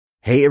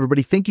Hey,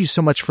 everybody. Thank you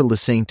so much for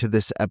listening to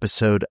this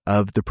episode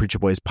of the Preacher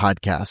Boys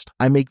podcast.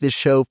 I make this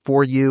show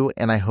for you,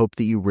 and I hope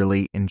that you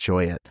really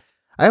enjoy it.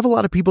 I have a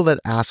lot of people that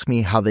ask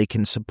me how they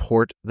can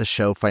support the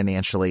show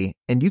financially,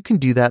 and you can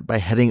do that by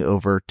heading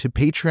over to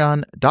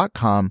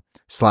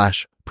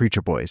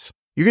patreon.com/preacherboys.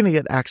 You're going to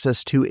get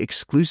access to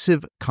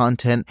exclusive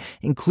content,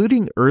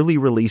 including early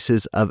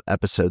releases of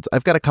episodes.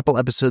 I've got a couple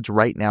episodes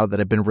right now that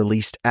have been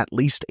released at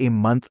least a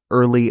month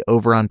early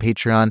over on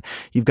Patreon.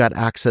 You've got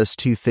access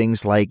to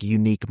things like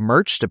unique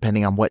merch,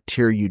 depending on what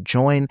tier you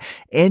join,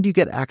 and you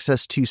get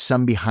access to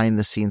some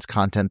behind-the-scenes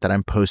content that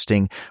I'm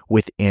posting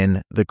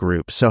within the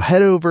group. So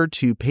head over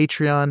to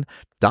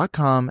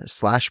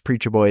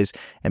patreon.com/preacherboys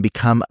and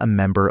become a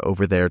member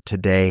over there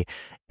today.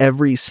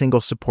 Every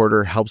single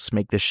supporter helps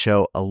make this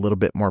show a little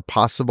bit more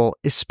possible,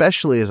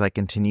 especially as I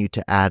continue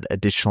to add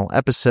additional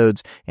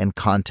episodes and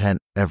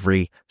content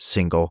every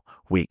single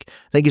week.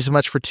 Thank you so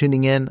much for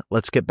tuning in.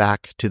 Let's get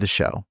back to the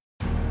show.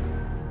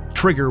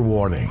 Trigger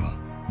warning.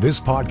 This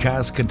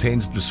podcast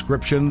contains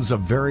descriptions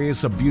of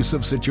various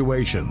abusive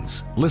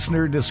situations.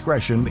 Listener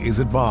discretion is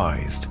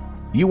advised.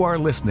 You are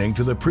listening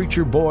to the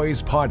Preacher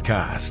Boys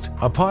podcast,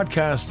 a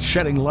podcast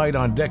shedding light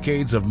on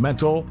decades of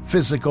mental,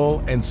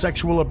 physical, and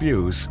sexual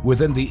abuse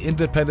within the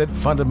independent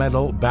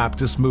fundamental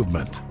Baptist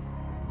movement.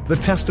 The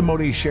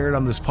testimonies shared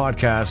on this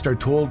podcast are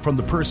told from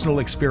the personal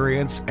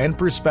experience and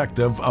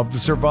perspective of the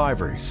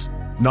survivors.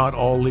 Not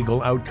all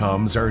legal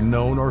outcomes are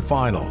known or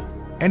final.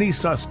 Any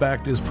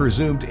suspect is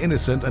presumed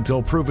innocent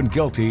until proven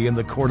guilty in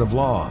the court of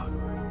law.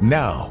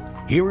 Now,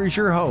 here is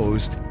your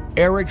host,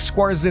 Eric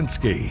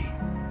Skwarczynski.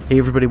 Hey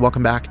everybody,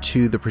 welcome back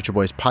to the Preacher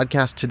Boys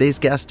podcast. Today's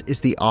guest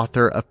is the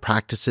author of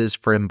Practices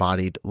for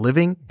Embodied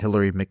Living,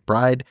 Hillary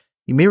McBride.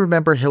 You may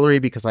remember Hillary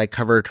because I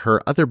covered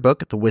her other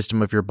book, The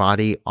Wisdom of Your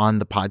Body, on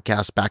the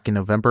podcast back in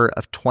November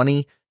of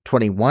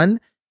 2021.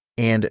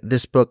 And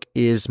this book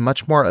is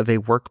much more of a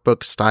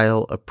workbook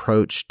style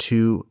approach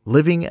to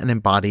living an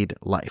embodied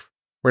life.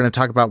 We're going to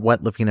talk about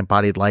what living an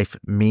embodied life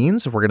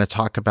means. We're going to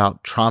talk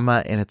about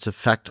trauma and its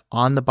effect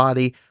on the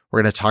body.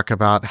 We're going to talk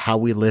about how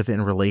we live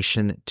in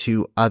relation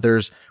to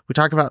others. We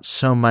talk about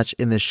so much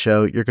in this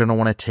show. You're going to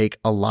want to take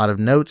a lot of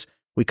notes.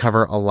 We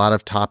cover a lot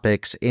of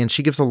topics, and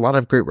she gives a lot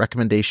of great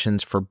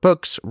recommendations for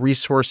books,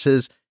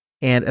 resources,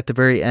 and at the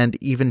very end,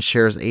 even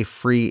shares a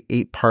free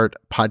 8-part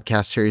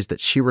podcast series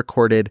that she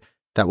recorded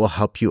that will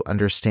help you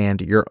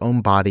understand your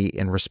own body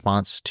in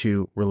response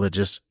to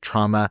religious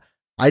trauma.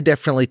 I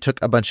definitely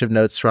took a bunch of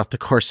notes throughout the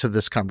course of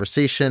this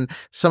conversation,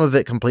 some of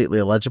it completely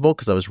illegible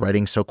because I was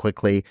writing so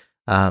quickly.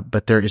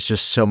 But there is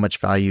just so much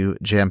value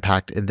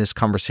jam-packed in this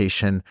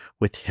conversation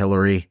with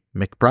Hillary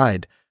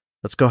McBride.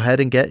 Let's go ahead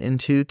and get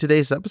into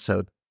today's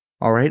episode.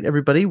 All right,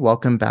 everybody,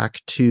 welcome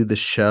back to the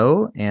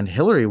show. And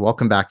Hillary,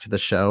 welcome back to the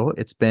show.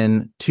 It's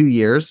been 2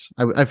 years.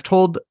 I've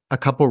told a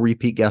couple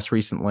repeat guests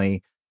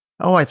recently,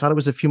 oh, I thought it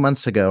was a few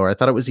months ago, or I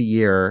thought it was a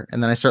year.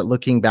 And then I start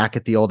looking back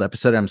at the old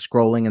episode. And I'm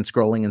scrolling and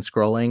scrolling and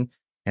scrolling.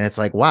 And it's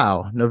like,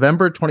 wow,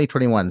 November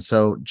 2021.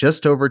 So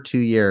just over 2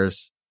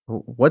 years.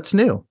 What's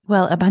new?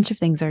 Well, a bunch of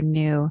things are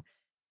new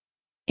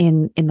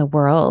in the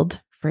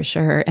world for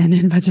sure, and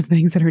a bunch of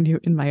things that are new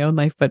in my own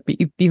life. But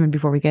even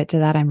before we get to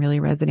that, I'm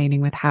really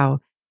resonating with how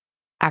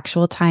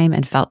actual time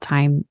and felt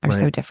time are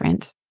so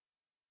different,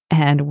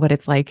 and what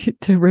it's like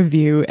to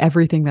review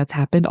everything that's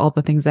happened, all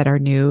the things that are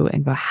new,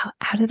 and go,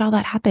 how did all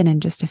that happen in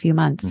just a few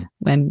months?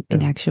 When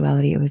in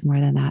actuality, it was more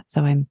than that.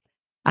 So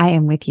I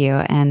am with you.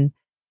 And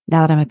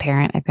now that I'm a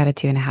parent, I've got a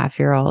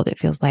 2.5-year-old. It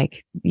feels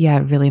like,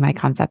 really my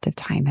concept of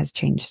time has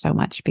changed so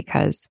much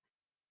because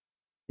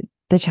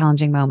the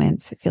challenging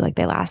moments feel like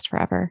they last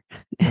forever.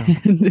 Yeah.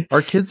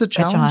 Are kids a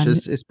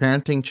challenge? Is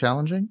parenting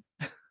challenging?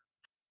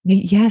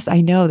 Yes,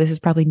 I know. This is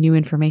probably new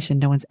information.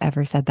 No one's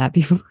ever said that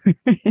before.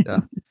 Yeah.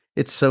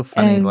 It's so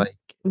funny.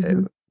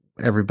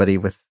 Everybody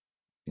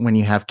when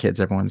you have kids,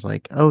 everyone's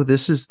like, oh,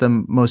 this is the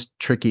most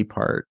tricky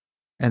part.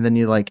 And then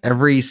you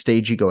every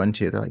stage you go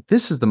into, they're like,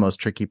 this is the most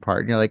tricky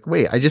part. And you're like,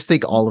 wait, I just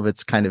think all of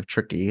it's kind of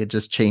tricky. It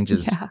just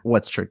changes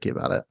what's tricky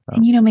about it. So.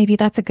 And, maybe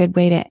that's a good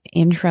way to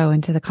intro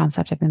into the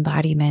concept of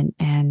embodiment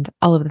and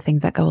all of the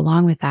things that go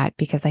along with that,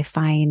 because I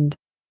find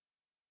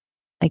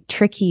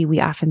tricky,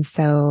 we often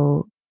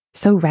so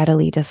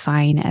readily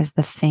define as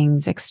the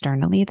things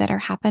externally that are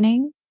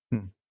happening.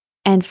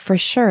 And for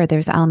sure,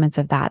 there's elements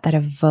of that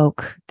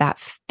evoke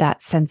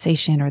that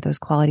sensation or those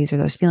qualities or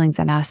those feelings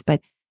in us.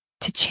 But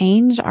to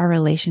change our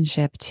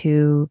relationship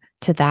to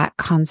that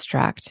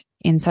construct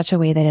in such a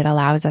way that it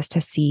allows us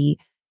to see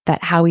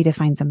that how we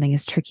define something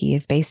as tricky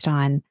is based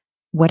on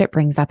what it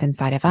brings up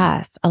inside of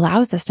us,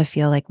 allows us to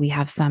feel like we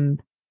have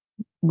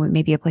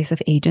maybe a place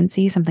of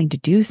agency, something to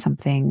do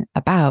something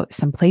about,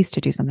 some place to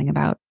do something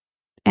about,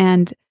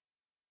 and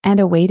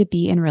a way to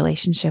be in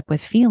relationship with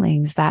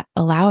feelings that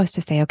allow us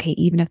to say, okay,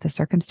 even if the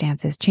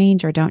circumstances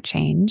change or don't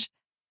change,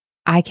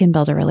 I can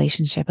build a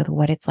relationship with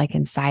what it's like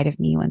inside of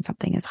me when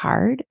something is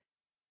hard.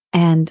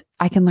 And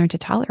I can learn to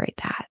tolerate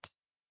that.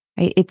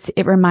 Right?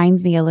 It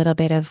reminds me a little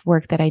bit of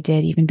work that I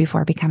did even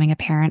before becoming a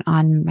parent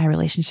on my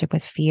relationship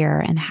with fear,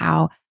 and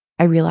how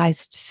I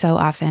realized so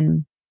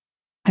often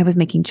I was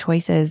making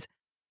choices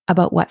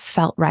about what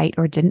felt right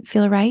or didn't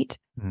feel right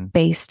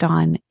based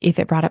on if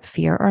it brought up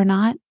fear or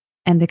not,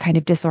 and the kind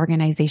of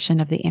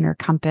disorganization of the inner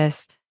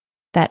compass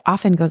that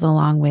often goes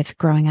along with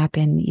growing up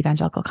in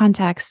evangelical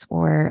contexts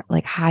or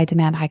like high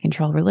demand, high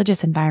control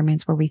religious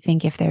environments where we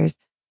think if there's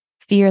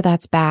fear,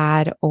 that's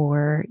bad,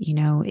 or,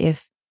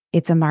 if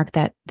it's a mark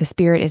that the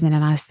spirit isn't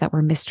in us, that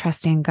we're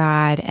mistrusting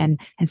God. And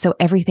so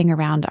everything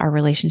around our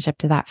relationship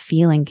to that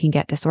feeling can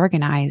get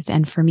disorganized.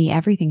 And for me,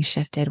 everything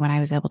shifted when I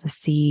was able to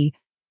see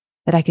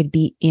that I could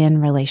be in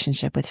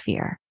relationship with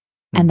fear.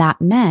 And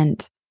that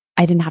meant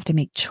I didn't have to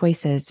make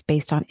choices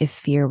based on if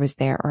fear was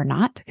there or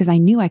not, because I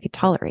knew I could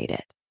tolerate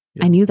it.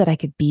 Yeah. I knew that I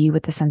could be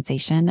with the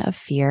sensation of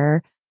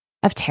fear,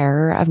 of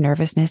terror, of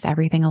nervousness,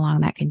 everything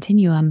along that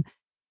continuum.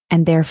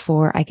 And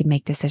therefore I could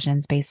make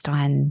decisions based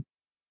on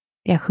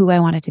who I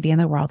wanted to be in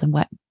the world and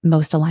what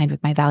most aligned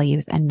with my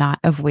values, and not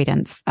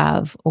avoidance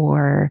of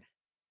or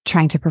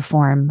trying to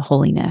perform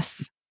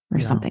holiness or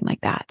something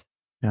like that.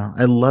 Yeah.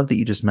 I love that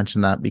you just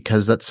mentioned that,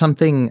 because that's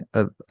something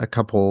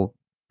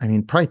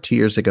probably 2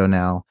 years ago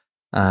now,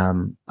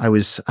 I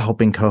was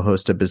helping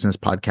co-host a business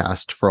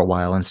podcast for a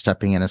while and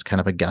stepping in as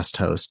kind of a guest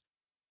host.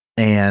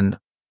 And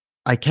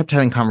I kept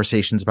having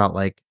conversations about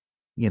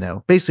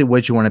basically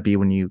what you want to be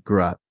when you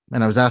grew up.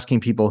 And I was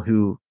asking people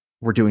who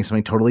were doing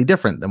something totally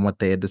different than what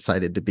they had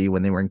decided to be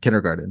when they were in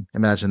kindergarten.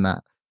 Imagine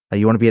that.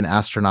 You want to be an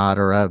astronaut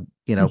or a,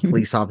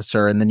 police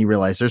officer, and then you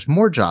realize there's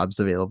more jobs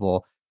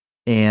available.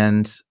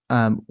 And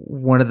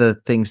one of the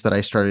things that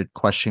I started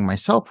questioning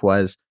myself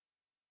was,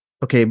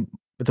 okay,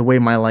 the way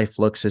my life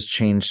looks has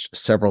changed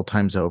several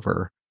times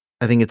over.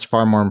 I think it's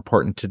far more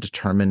important to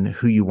determine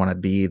who you want to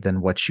be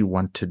than what you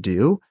want to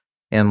do.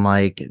 And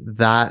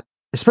that,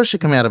 especially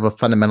coming out of a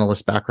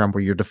fundamentalist background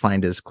where you're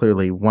defined as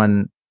clearly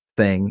one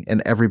thing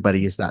and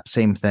everybody is that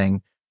same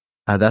thing,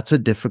 that's a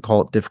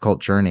difficult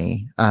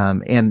journey.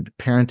 And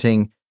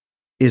parenting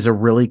is a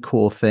really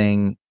cool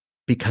thing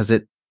because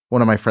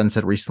one of my friends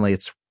said recently,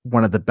 it's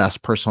one of the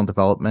best personal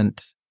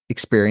development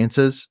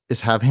experiences is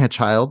having a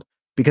child,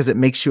 because it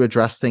makes you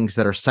address things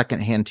that are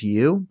secondhand to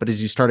you. But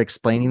as you start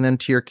explaining them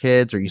to your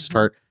kids, or you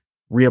start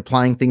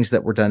reapplying things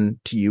that were done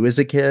to you as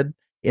a kid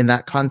in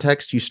that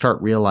context, you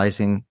start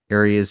realizing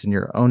areas in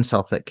your own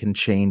self that can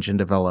change and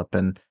develop.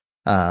 And,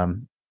 but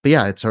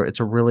yeah, it's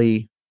a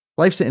really,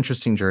 life's an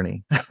interesting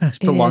journey. It's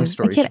a long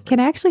story. Can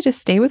I actually just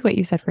stay with what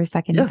you said for a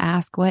second and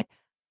ask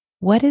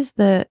what is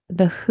the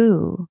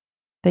who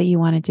that you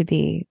wanted to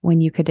be when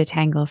you could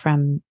detangle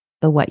from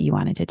the what you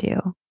wanted to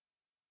do?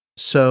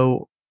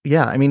 So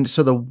yeah,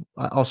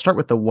 I'll start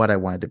with the what I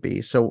wanted to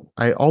be. So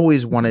I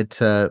always wanted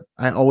to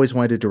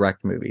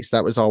direct movies.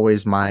 That was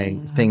always my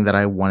thing that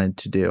I wanted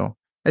to do.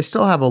 I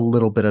still have a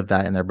little bit of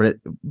that in there,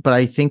 but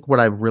I think what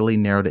I've really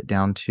narrowed it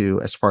down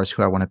to as far as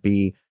who I want to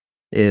be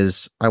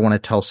is I want to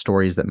tell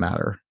stories that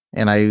matter.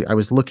 And I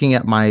was looking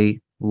at my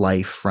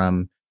life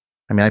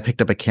I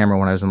picked up a camera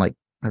when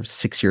I was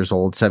 6 years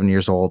old, 7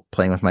 years old,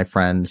 playing with my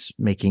friends,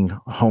 making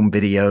home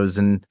videos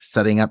and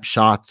setting up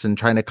shots and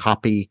trying to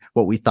copy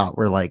what we thought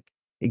were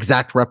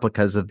exact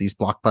replicas of these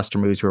blockbuster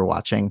movies we were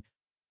watching.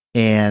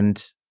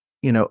 And,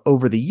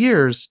 over the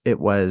years, it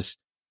was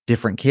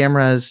different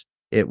cameras.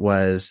 It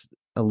was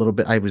a little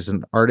bit, I was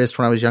an artist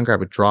when I was younger. I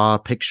would draw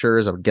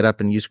pictures. I would get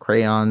up and use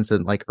crayons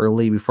and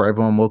early before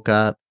everyone woke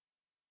up.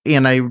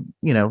 And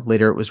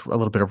later it was a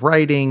little bit of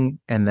writing,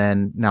 and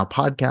then now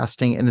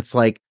podcasting. And it's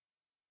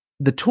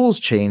the tools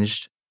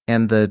changed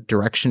and the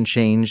direction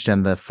changed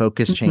and the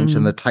focus changed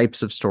and the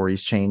types of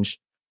stories changed.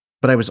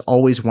 But I was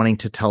always wanting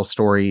to tell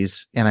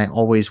stories, and I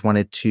always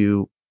wanted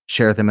to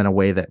share them in a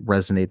way that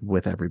resonated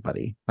with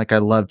everybody. I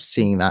loved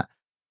seeing that.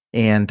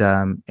 And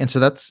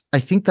so I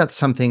think that's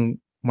something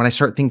when I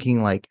start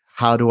thinking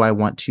how do I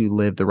want to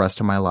live the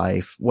rest of my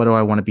life? What do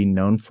I want to be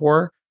known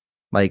for?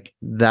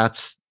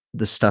 That's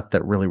the stuff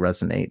that really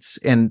resonates.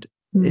 And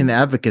in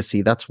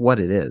advocacy, that's what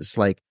it is.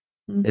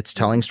 It's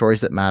telling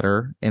stories that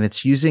matter, and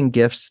it's using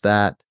gifts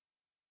that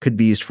could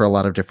be used for a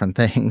lot of different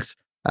things.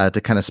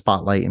 To kind of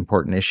spotlight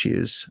important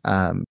issues.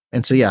 And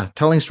so, yeah,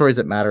 telling stories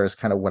that matter is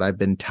kind of what I've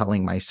been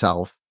telling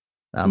myself.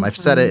 I've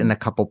said it in a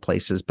couple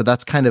places, but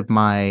that's kind of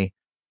my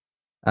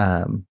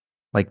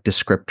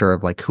descriptor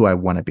of who I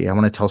want to be. I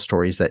want to tell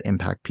stories that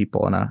impact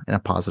people in a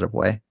positive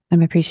way.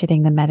 I'm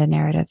appreciating the meta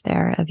narrative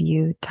there of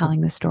you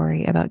telling the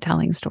story about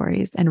telling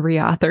stories and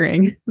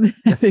reauthoring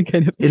and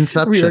kind of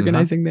Inception,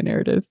 reorganizing the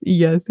narratives.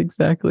 Yes,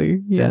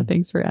 exactly. Yeah.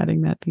 Thanks for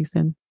adding that piece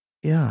in.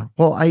 Yeah.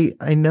 Well,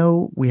 I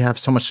know we have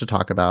so much to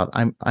talk about.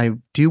 I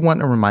do want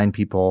to remind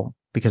people,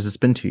 because it's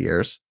been 2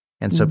 years.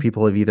 And so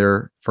people have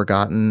either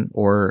forgotten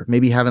or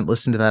maybe haven't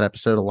listened to that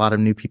episode. A lot of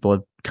new people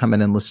have come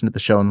in and listened to the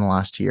show in the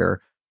last year.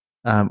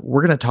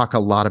 We're going to talk a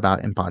lot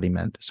about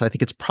embodiment. So I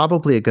think it's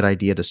probably a good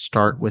idea to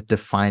start with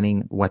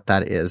defining what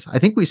that is. I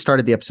think we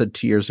started the episode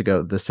 2 years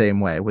ago the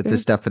same way with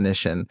this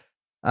definition.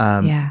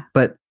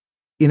 But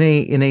in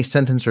a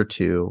sentence or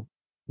two,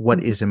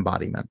 what is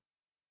embodiment?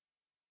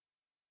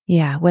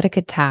 Yeah, what a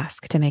good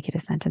task to make it a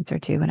sentence or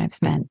two when I've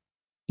spent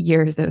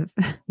years of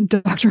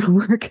doctoral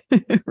work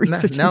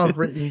researching now this. I've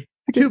written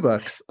 2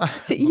 books on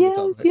the Yes,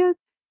 topic. yes.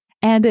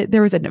 And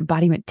there was an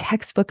embodiment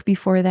textbook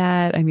before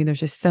that. I mean, there's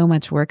just so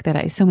much work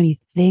so many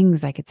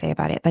things I could say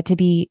about it. But to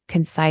be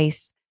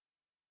concise,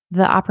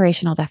 the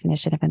operational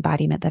definition of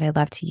embodiment that I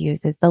love to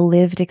use is the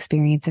lived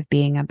experience of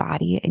being a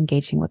body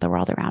engaging with the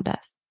world around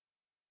us.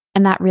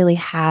 And that really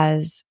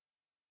has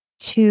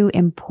 2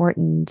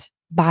 important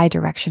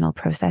bi-directional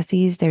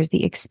processes. There's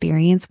the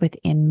experience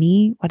within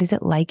me. What is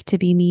it like to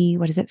be me?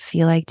 What does it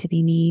feel like to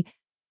be me?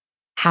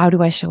 How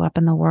do I show up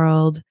in the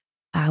world?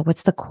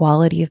 What's the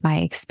quality of my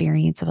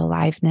experience of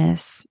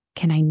aliveness?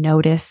 Can I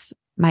notice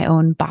my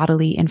own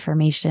bodily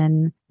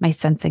information, my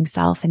sensing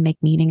self, and make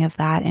meaning of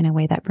that in a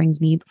way that brings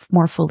me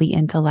more fully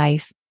into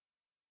life?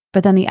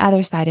 But then the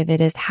other side of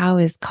it is, how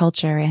is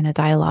culture in a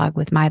dialogue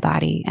with my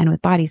body and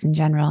with bodies in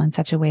general in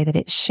such a way that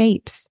it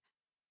shapes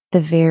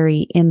the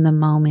very in the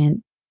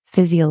moment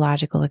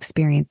physiological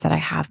experience that I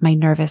have, my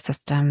nervous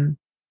system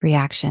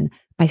reaction,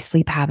 my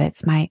sleep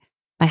habits, my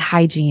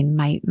hygiene,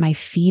 my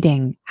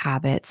feeding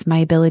habits, my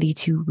ability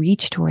to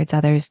reach towards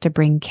others to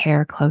bring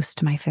care close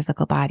to my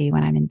physical body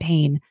when I'm in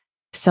pain.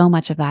 So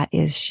much of that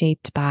is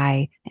shaped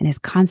by and is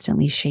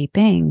constantly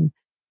shaping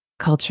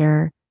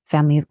culture,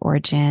 family of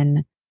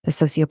origin, the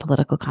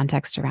sociopolitical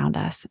context around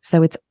us.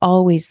 So it's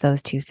always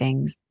those 2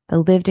 things, the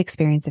lived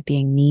experience of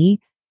being me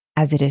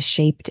as it is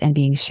shaped and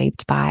being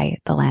shaped by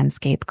the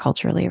landscape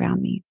culturally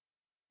around me.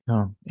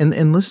 Oh,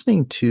 and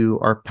listening to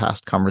our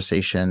past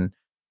conversation,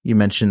 you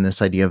mentioned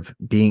this idea of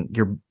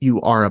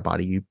you are a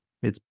body.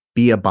 It's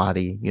be a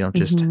body,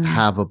 just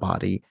have a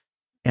body.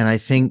 And I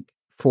think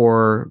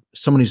for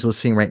someone who's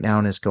listening right now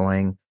and is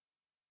going,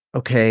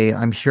 okay,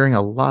 I'm hearing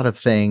a lot of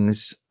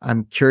things.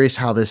 I'm curious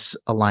how this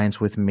aligns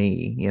with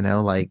me.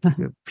 Like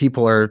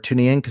people are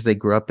tuning in because they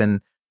grew up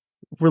in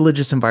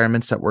religious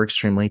environments that were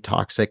extremely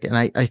toxic. And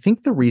I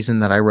think the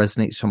reason that I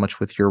resonate so much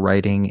with your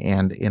writing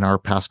and in our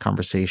past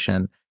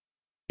conversation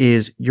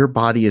is your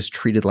body is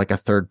treated like a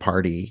third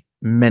party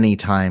many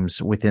times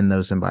within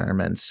those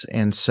environments.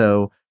 And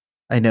so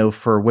I know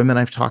for women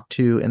I've talked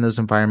to in those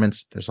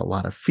environments, there's a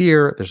lot of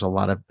fear. There's a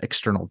lot of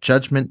external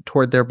judgment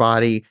toward their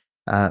body.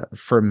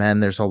 For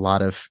men, there's a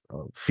lot of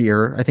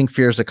fear. I think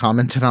fear is a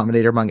common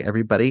denominator among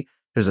everybody.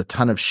 There's a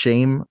ton of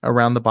shame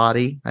around the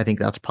body. I think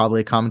that's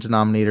probably a common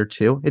denominator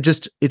too. It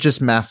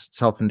just masks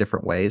itself in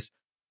different ways.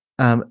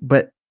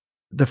 But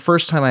the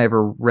first time I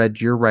ever read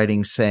your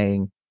writing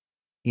saying,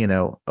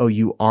 oh,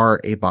 you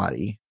are a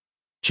body,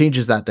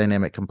 changes that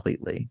dynamic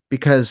completely.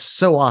 Because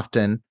so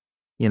often,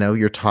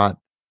 you're taught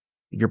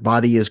your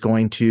body is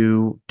going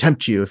to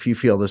tempt you if you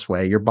feel this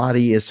way. Your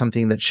body is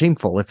something that's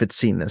shameful if it's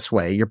seen this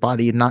way. Your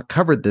body not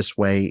covered this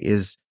way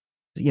is,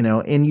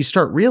 and you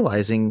start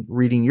realizing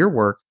reading your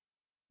work,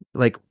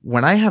 like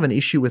when I have an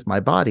issue with my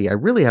body, I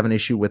really have an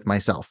issue with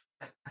myself.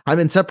 I'm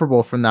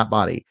inseparable from that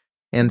body.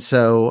 And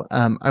so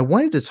I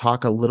wanted to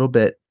talk a little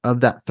bit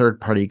of that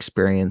third party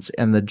experience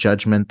and the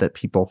judgment that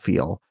people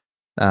feel.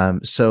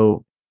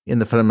 So in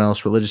the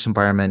fundamentalist religious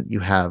environment, you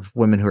have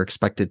women who are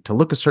expected to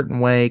look a certain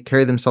way,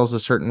 carry themselves a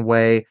certain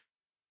way.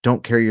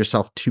 Don't carry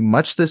yourself too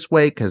much this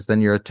way because then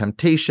you're a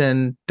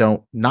temptation.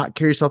 Don't not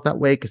carry yourself that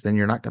way because then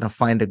you're not going to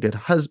find a good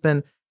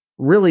husband.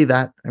 Really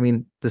the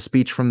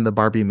speech from the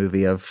Barbie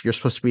movie of you're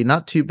supposed to be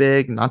not too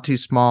big, not too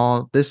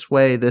small, this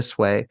way, this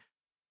way.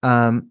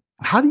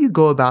 How do you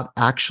go about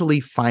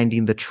actually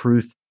finding the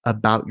truth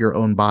about your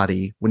own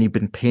body when you've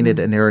been painted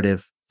a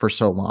narrative for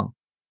so long?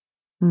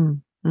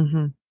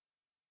 Mm-hmm.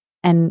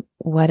 And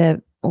what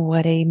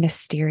a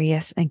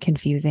mysterious and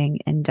confusing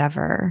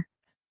endeavor.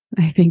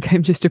 I think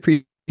I'm just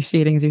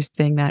appreciating as you're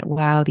saying that.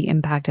 Wow, the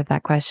impact of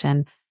that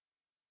question.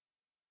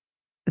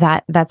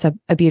 That's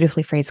a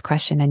beautifully phrased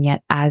question. And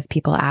yet as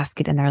people ask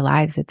it in their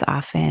lives, it's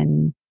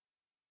often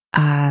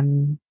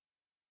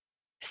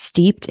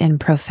steeped in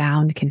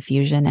profound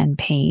confusion and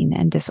pain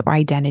and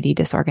identity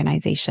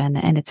disorganization.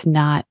 And it's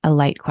not a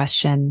light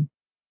question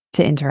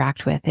to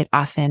interact with. It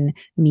often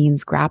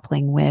means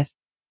grappling with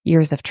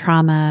years of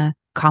trauma,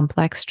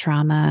 complex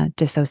trauma,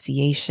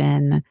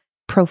 dissociation,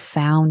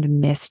 profound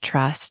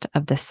mistrust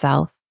of the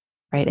self,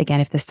 right? Again,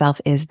 if the self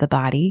is the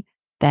body,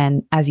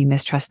 then as you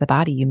mistrust the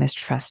body, you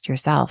mistrust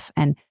yourself.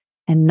 And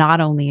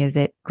not only is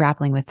it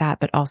grappling with that,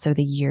 but also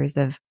the years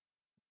of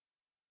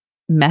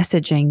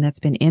messaging that's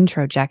been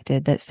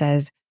introjected that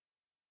says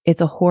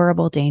it's a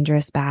horrible,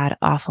 dangerous, bad,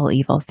 awful,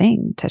 evil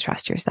thing to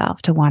trust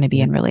yourself, to want to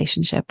be in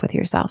relationship with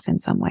yourself in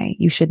some way.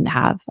 You shouldn't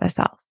have a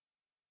self.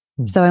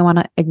 So I want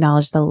to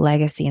acknowledge the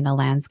legacy and the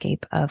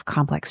landscape of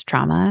complex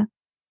trauma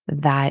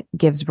that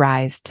gives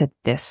rise to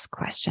this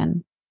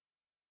question.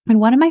 And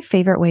one of my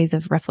favorite ways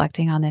of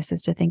reflecting on this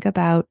is to think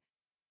about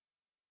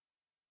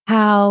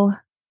how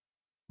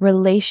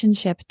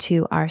relationship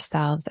to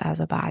ourselves as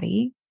a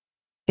body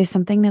is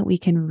something that we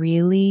can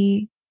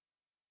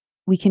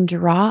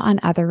draw on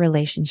other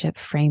relationship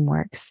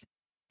frameworks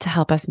to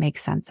help us make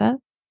sense of.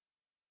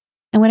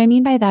 And what I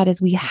mean by that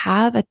is we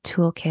have a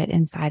toolkit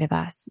inside of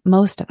us,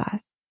 most of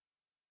us,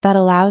 that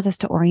allows us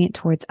to orient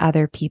towards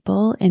other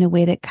people in a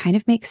way that kind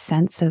of makes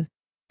sense of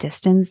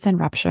distance and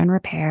rupture and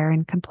repair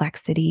and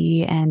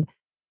complexity and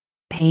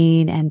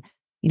pain and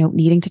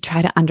needing to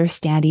try to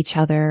understand each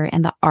other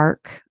and the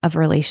arc of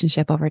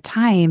relationship over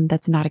time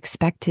that's not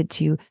expected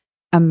to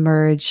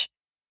emerge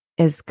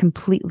as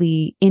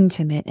completely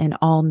intimate and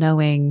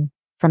all-knowing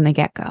from the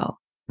get-go.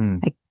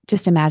 Like,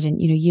 just imagine,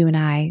 you and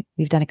I,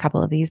 we've done a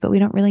couple of these, but we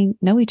don't really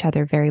know each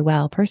other very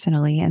well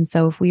personally. And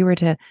so if we were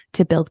to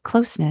build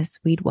closeness,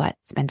 we'd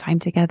spend time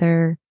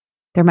together.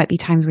 There might be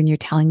times when you're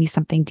telling me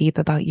something deep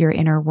about your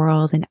inner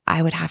world, and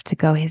I would have to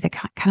go, is it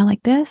kind of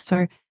like this?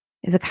 Or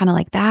is it kind of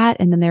like that?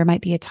 And then there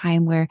might be a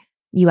time where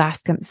you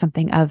ask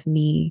something of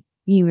me,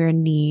 you are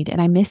in need,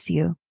 and I miss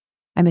you.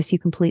 I miss you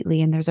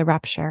completely. And there's a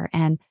rupture.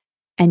 And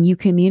you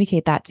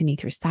communicate that to me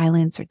through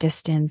silence or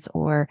distance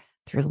or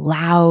through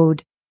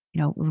loud,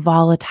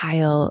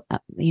 volatile,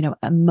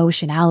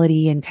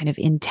 emotionality and kind of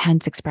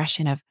intense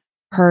expression of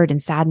hurt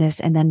and sadness.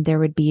 And then there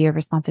would be a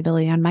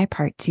responsibility on my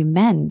part to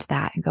mend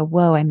that and go,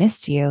 whoa, I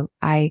missed you.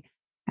 I'm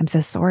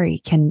so sorry.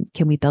 Can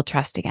we build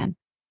trust again?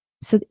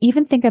 So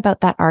even think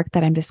about that arc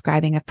that I'm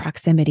describing of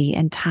proximity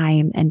and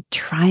time and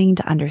trying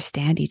to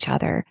understand each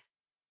other.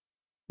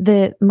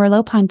 The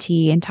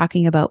Merleau-Ponty, in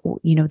talking about,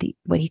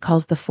 what he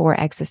calls the four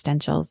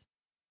existentials,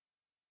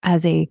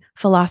 as a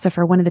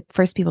philosopher, one of the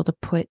first people to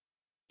put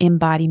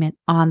embodiment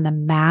on the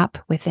map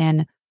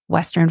within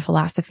Western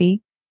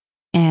philosophy,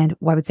 and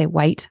I would say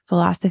white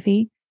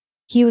philosophy.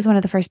 He was one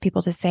of the first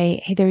people to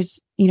say, hey,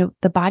 there's,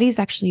 the body is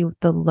actually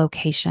the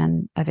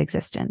location of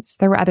existence.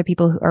 There were other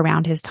people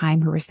around his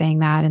time who were saying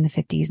that in the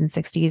 50s and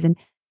 60s.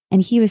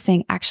 And he was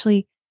saying,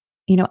 actually,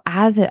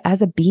 as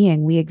a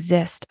being, we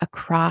exist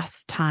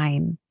across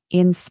time,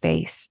 in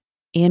space,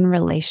 in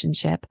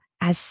relationship,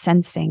 as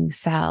sensing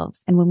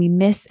selves. And when we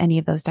miss any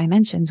of those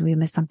dimensions, we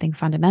miss something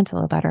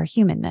fundamental about our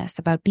humanness,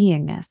 about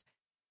beingness.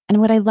 And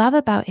what I love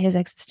about his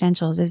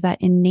existentials is that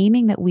in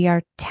naming that we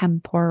are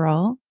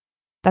temporal,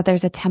 that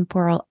there's a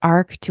temporal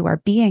arc to our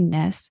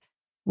beingness,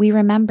 we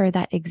remember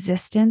that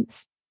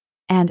existence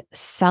and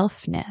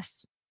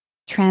selfness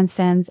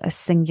transcends a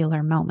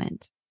singular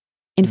moment.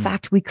 In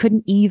fact, we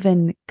couldn't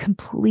even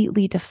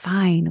completely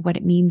define what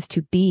it means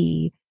to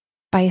be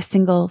by a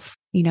single,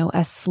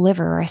 a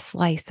sliver or a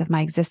slice of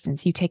my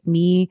existence. You take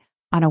me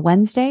on a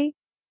Wednesday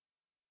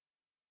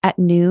at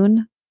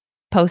noon,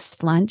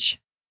 post lunch,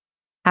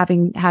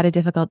 having had a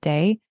difficult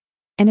day,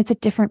 and it's a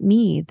different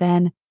me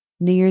than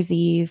New Year's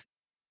Eve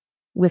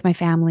with my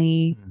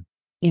family.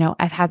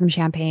 I've had some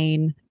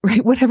champagne,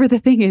 right? Whatever the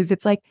thing is,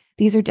 it's like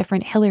these are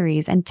different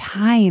Hillarys, and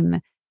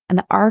time and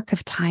the arc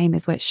of time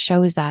is what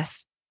shows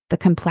us the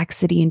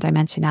complexity and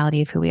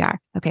dimensionality of who we are.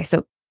 Okay,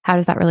 so how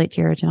does that relate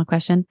to your original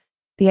question?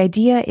 The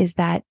idea is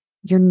that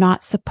you're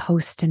not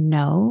supposed to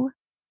know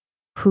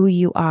who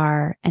you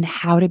are and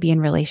how to be in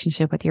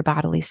relationship with your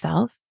bodily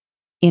self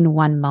in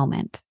one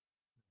moment.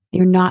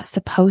 You're not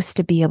supposed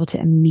to be able to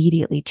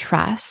immediately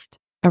trust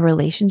a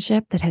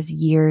relationship that has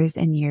years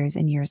and years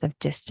and years of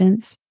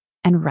distance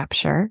and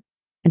rupture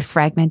and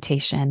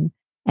fragmentation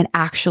and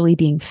actually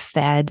being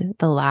fed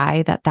the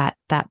lie that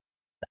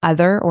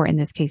other, or in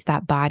this case,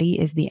 that body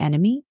is the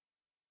enemy.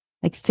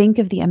 Like, think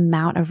of the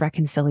amount of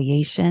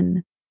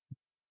reconciliation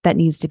that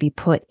needs to be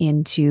put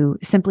into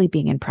simply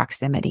being in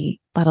proximity,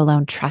 let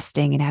alone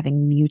trusting and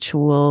having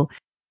mutual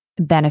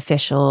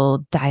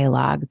beneficial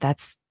dialogue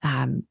that's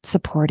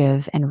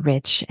supportive and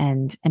rich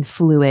and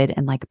fluid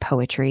and like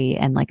poetry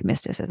and like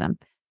mysticism.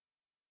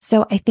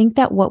 So I think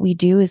that what we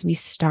do is we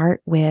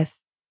start with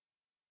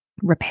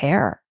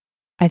repair.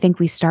 I think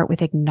we start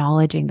with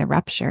acknowledging the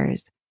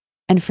ruptures.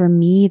 And for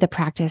me, the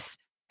practice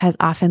has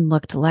often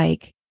looked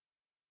like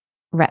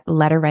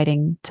letter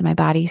writing to my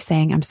body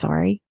saying, I'm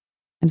sorry.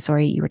 I'm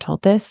sorry you were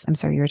told this. I'm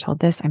sorry you were told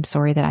this. I'm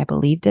sorry that I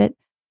believed it.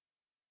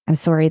 I'm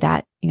sorry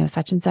that,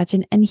 such and such.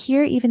 And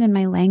here, even in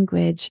my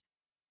language,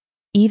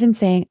 even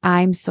saying,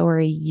 I'm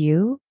sorry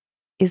you,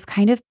 is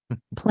kind of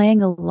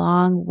playing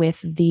along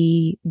with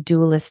the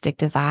dualistic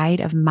divide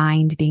of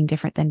mind being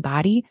different than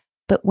body.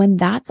 But when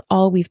that's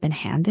all we've been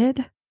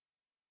handed,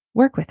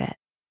 work with it.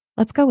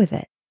 Let's go with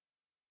it.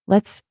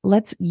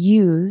 Let's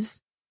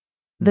use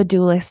the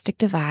dualistic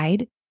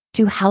divide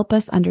to help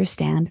us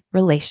understand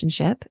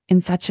relationship in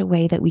such a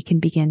way that we can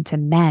begin to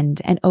mend.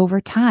 And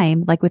over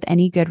time, like with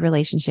any good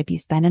relationship, you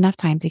spend enough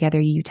time together,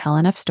 you tell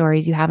enough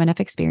stories, you have enough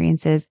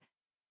experiences,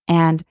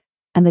 and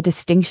the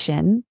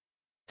distinction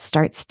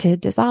starts to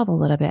dissolve a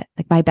little bit.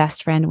 Like my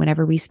best friend,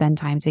 whenever we spend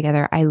time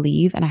together, I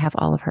leave and I have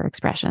all of her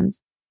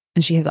expressions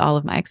and she has all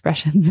of my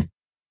expressions.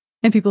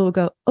 And people will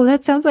go, oh,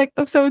 that sounds like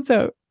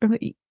so-and-so.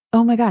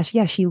 Oh my gosh.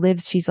 Yeah, she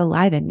lives, she's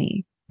alive in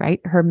me. Right?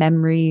 Her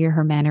memory,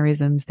 her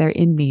mannerisms, they're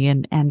in me.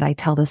 And I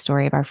tell the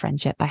story of our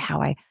friendship by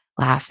how I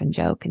laugh and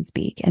joke and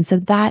speak. And so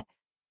that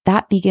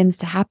begins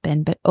to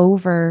happen, but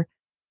over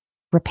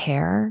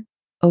repair,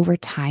 over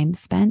time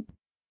spent,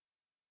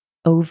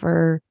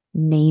 over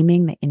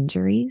naming the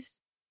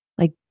injuries,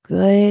 like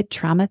good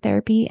trauma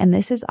therapy. And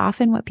this is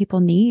often what people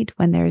need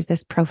when there's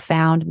this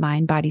profound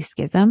mind-body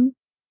schism.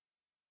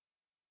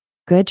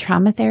 Good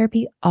trauma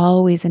therapy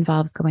always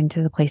involves going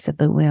to the place of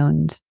the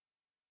wound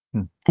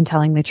and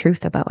telling the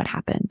truth about what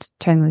happened,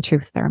 telling the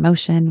truth with our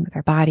emotion, with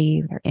our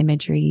body, with our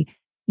imagery.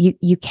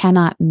 You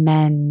cannot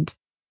mend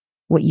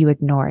what you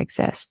ignore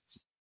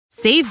exists.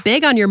 Save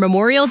big on your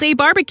Memorial Day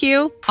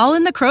barbecue, all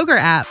in the Kroger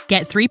app.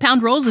 Get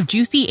 3-pound rolls of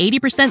juicy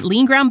 80%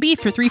 lean ground beef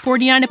for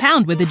 $3.49 a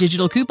pound with a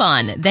digital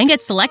coupon. Then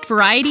get select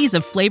varieties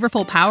of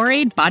flavorful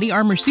Powerade, Body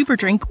Armor Super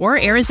Drink,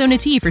 or Arizona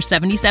tea for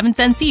 77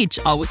 cents each,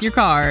 all with your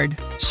card.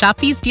 Shop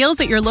these deals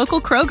at your local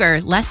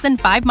Kroger, less than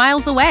 5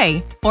 miles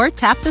away. Or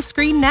tap the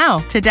screen now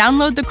to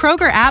download the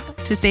Kroger app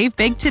to save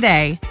big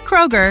today.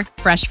 Kroger,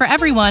 fresh for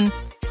everyone.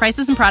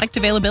 Prices and product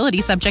availability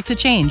subject to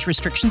change.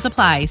 Restrictions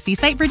apply. See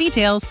site for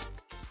details.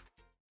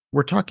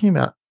 We're talking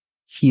about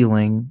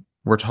healing.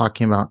 We're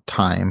talking about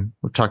time.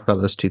 We've talked about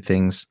those two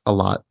things a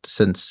lot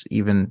since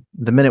even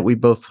the minute we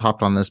both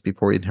hopped on this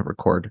before we hit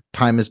record.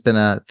 Time has been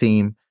a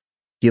theme.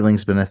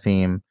 Healing's been a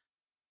theme.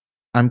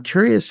 I'm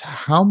curious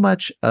how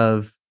much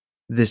of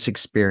this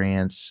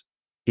experience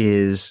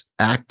is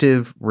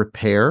active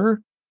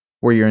repair,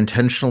 where you're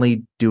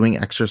intentionally doing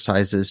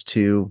exercises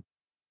to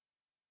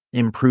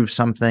improve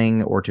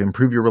something or to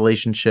improve your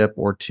relationship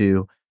or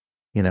to,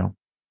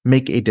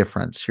 make a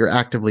difference. You're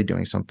actively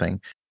doing something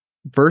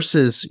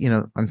versus,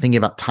 I'm thinking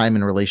about time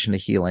in relation to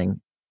healing.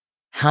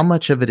 How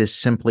much of it is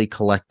simply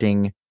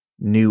collecting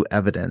new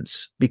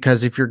evidence?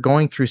 Because if you're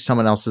going through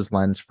someone else's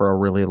lens for a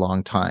really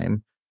long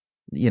time,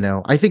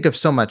 I think of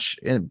so much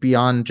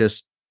beyond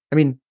just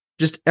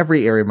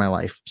every area of my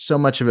life. So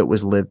much of it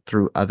was lived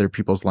through other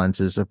people's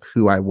lenses of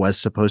who I was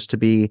supposed to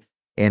be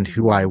and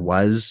who I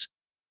was.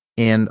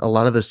 And a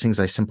lot of those things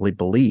I simply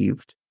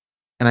believed.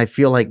 And I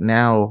feel like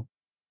now,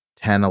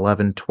 10,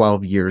 11,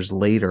 12 years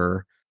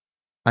later,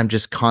 I'm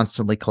just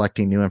constantly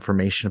collecting new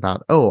information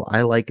about, oh,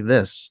 I like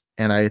this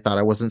and I thought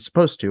I wasn't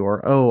supposed to,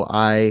 or, oh,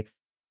 I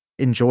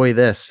enjoy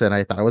this and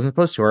I thought I wasn't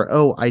supposed to, or,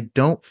 oh, I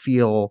don't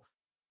feel,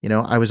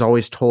 I was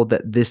always told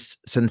that this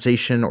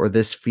sensation or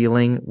this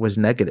feeling was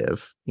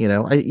negative.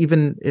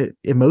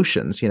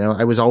 Emotions,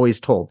 I was always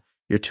told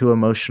you're too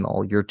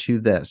emotional, you're too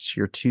this,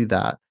 you're too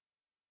that.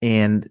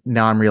 And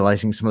now I'm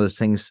realizing some of those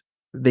things,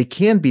 they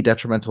can be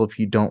detrimental if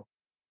you don't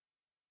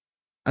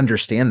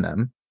understand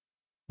them.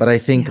 But I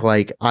think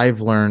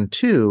I've learned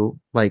too,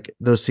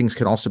 those things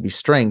can also be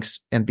strengths.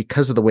 And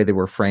because of the way they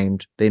were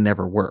framed, they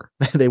never were.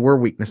 They were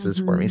weaknesses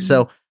for me.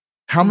 So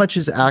how much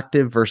is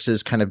active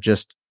versus kind of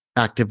just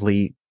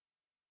actively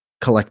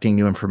collecting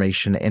new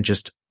information and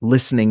just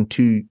listening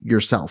to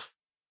yourself,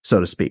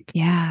 so to speak?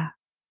 Yeah.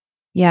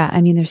 Yeah.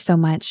 I mean, there's so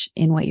much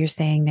in what you're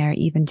saying there,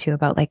 even too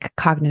about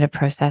cognitive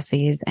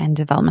processes and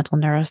developmental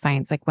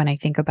neuroscience. When I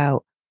think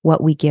about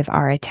what we give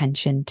our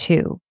attention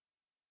to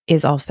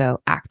is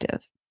also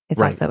active.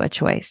 It's also a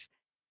choice.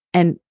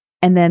 And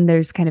then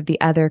there's kind of the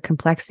other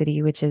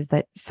complexity, which is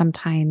that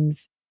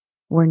sometimes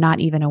we're not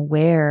even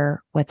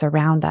aware what's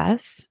around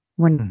us.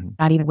 We're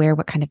not even aware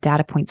what kind of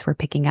data points we're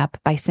picking up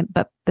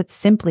but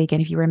simply,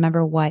 again, if you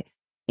remember what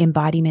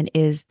embodiment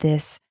is,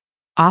 this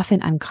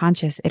often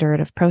unconscious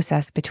iterative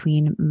process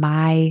between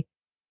my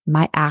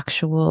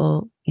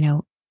actual,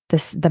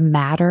 the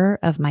matter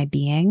of my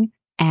being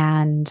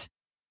and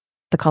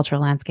the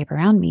cultural landscape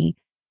around me,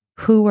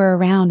 who we're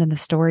around and the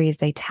stories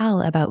they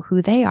tell about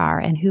who they are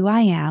and who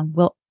I am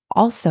will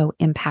also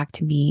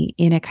impact me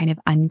in a kind of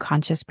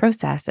unconscious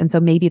process. And so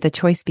maybe the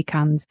choice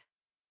becomes,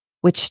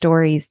 which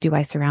stories do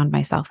I surround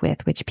myself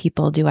with? Which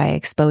people do I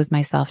expose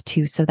myself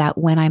to so that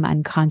when I'm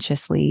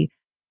unconsciously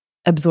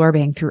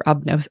absorbing through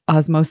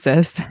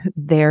osmosis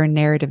their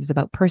narratives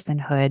about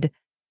personhood,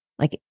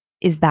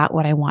 is that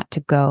what I want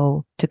to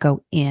go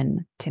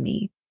in to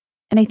me?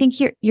 And I think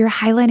you're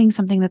highlighting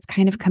something that's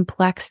kind of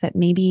complex that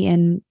maybe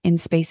in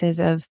spaces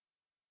of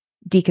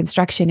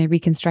deconstruction and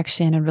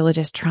reconstruction and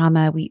religious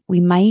trauma, we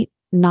might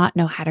not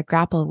know how to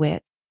grapple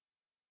with,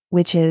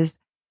 which is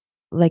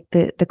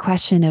the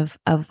question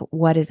of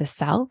what is a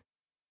self,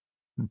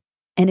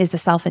 and is a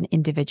self an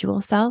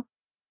individual self?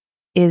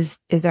 Is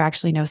there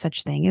actually no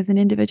such thing as an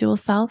individual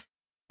self?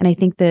 And I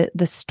think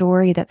the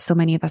story that so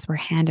many of us were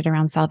handed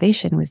around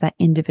salvation was that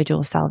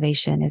individual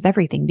salvation is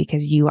everything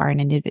because you are an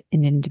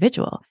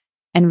individual.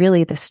 And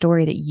really the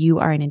story that you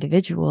are an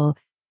individual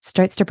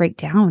starts to break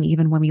down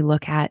even when we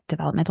look at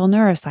developmental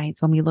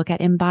neuroscience, when we look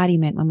at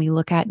embodiment, when we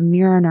look at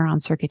mirror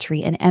neuron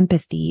circuitry and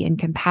empathy and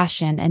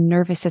compassion and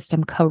nervous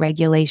system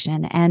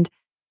co-regulation and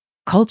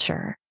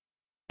culture.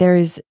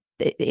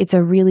 It's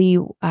a really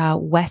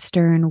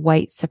Western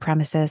white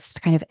supremacist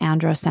kind of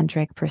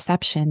androcentric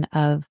perception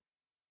of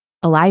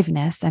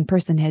aliveness and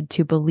personhood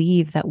to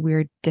believe that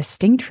we're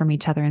distinct from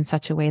each other in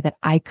such a way that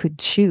I could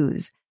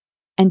choose.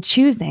 And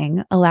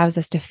choosing allows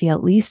us to feel,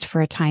 at least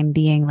for a time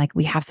being, like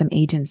we have some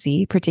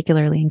agency,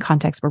 particularly in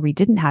contexts where we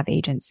didn't have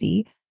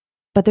agency.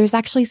 But there's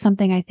actually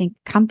something I think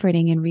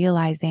comforting in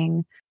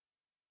realizing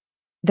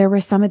there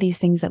were some of these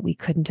things that we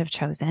couldn't have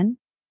chosen.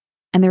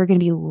 And there are going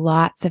to be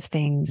lots of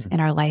things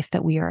in our life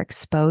that we are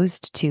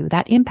exposed to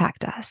that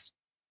impact us,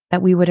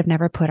 that we would have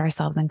never put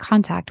ourselves in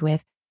contact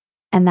with.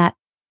 And that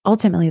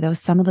ultimately,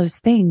 some of those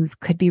things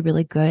could be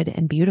really good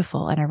and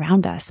beautiful and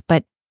around us.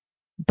 But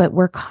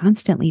we're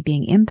constantly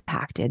being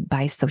impacted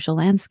by social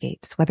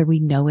landscapes, whether we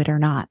know it or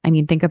not. I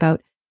mean, think about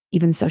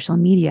even social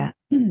media.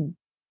 In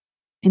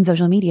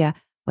social media,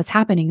 what's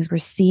happening is we're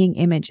seeing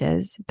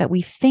images that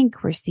we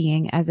think we're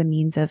seeing as a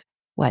means of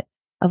what?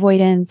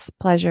 Avoidance,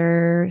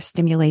 pleasure,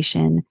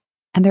 stimulation,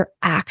 and they're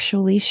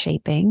actually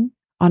shaping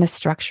on a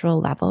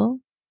structural level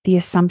the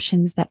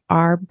assumptions that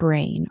our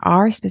brain,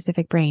 our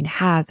specific brain,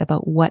 has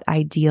about what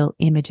ideal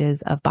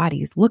images of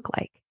bodies look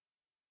like.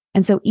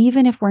 And so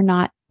even if we're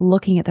not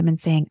looking at them and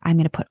saying, I'm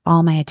going to put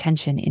all my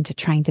attention into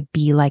trying to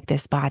be like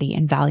this body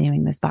and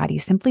valuing this body,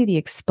 simply the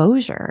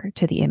exposure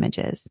to the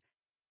images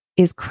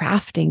is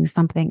crafting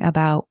something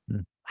about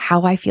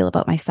how I feel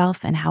about myself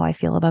and how I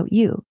feel about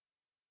you.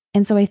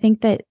 And so I think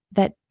that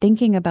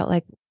thinking about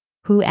like,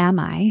 who am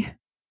I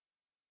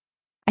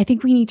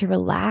think we need to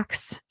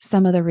relax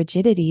some of the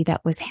rigidity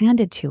that was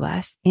handed to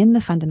us in the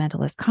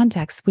fundamentalist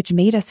context, which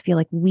made us feel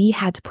like we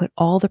had to put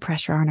all the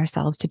pressure on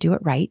ourselves to do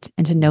it right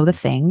and to know the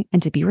thing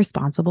and to be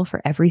responsible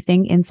for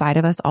everything inside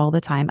of us all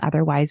the time.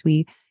 Otherwise,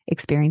 we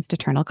experienced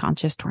eternal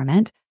conscious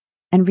torment,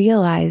 and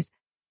realize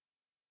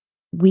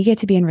we get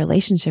to be in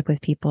relationship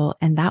with people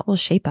and that will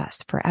shape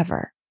us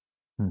forever.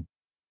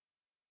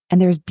 And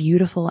there's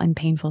beautiful and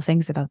painful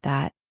things about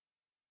that.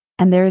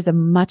 And there is a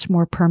much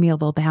more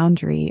permeable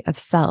boundary of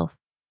self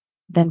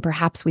than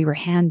perhaps we were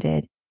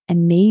handed.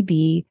 And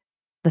maybe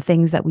the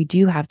things that we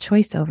do have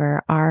choice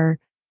over are,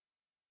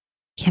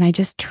 can I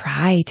just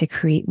try to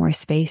create more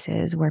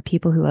spaces where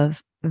people who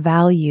have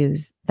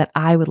values that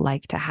I would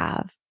like to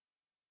have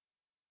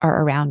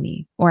are around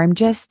me? Or I'm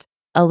just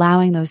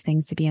allowing those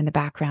things to be in the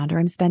background, or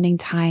I'm spending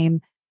time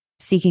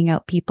seeking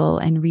out people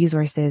and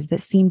resources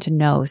that seem to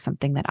know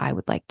something that I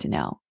would like to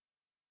know.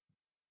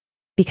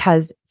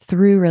 Because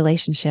through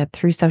relationship,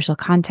 through social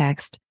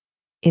context,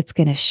 it's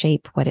going to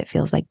shape what it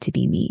feels like to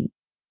be me.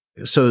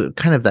 So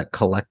kind of that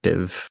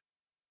collective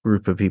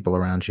group of people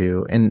around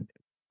you. And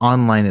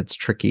online, it's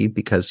tricky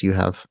because you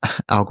have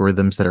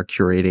algorithms that are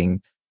curating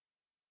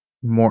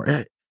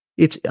more.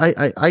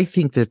 I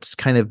think that's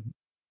kind of,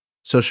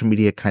 social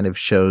media kind of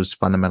shows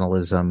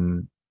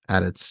fundamentalism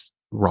at its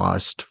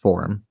rawest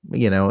form,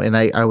 and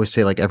I always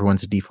say, like,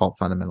 everyone's a default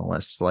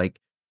fundamentalist. Like,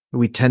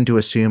 we tend to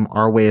assume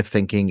our way of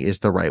thinking is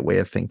the right way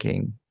of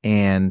thinking.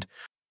 And,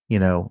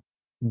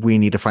 we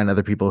need to find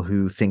other people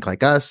who think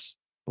like us.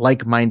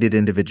 Like-minded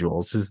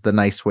individuals is the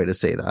nice way to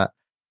say that.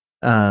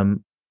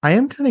 I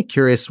am kind of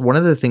curious. One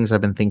of the things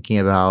I've been thinking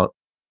about,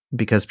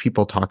 because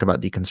people talk about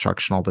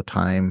deconstruction all the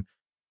time,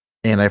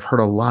 and I've heard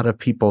a lot of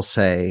people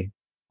say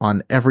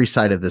on every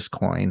side of this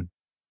coin,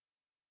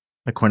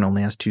 the coin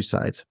only has two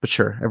sides, but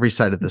sure, every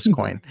side of this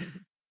coin,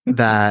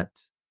 that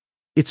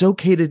it's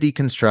okay to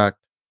deconstruct.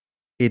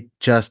 It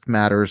just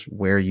matters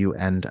where you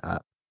end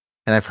up.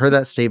 And I've heard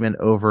that statement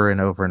over and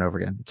over and over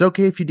again. It's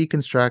okay if you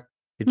deconstruct.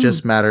 It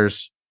just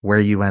matters where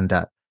you end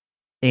up.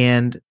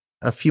 And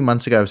a few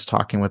months ago, I was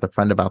talking with a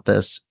friend about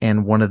this.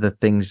 And one of the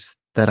things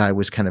that I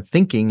was kind of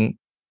thinking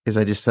is,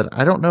 I just said,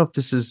 I don't know if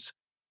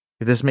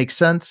this makes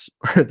sense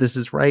or if this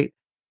is right.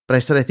 But I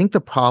said, I think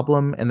the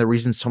problem and the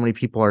reason so many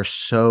people are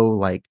so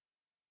like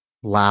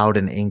loud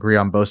and angry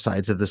on both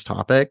sides of this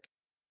topic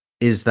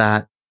is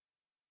that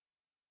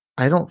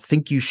I don't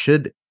think you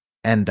should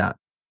end up.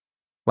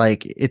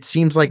 Like, it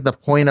seems like the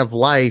point of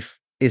life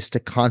is to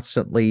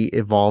constantly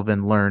evolve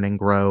and learn and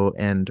grow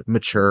and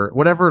mature,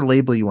 whatever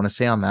label you want to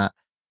say on that.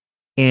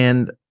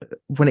 And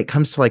when it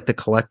comes to like the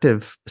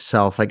collective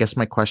self, I guess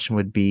my question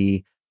would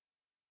be,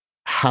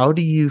 how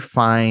do you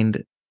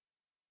find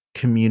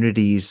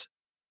communities?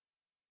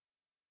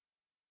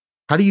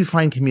 How do you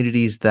find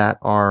communities that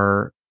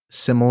are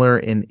similar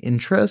in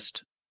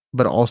interest,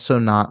 but also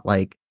not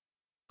like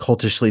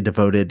cultishly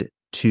devoted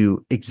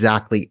to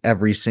exactly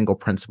every single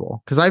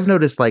principle? Because I've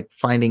noticed, like,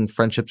 finding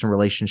friendships and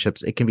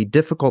relationships, it can be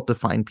difficult to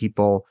find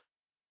people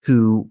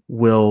who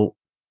will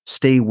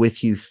stay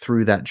with you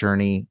through that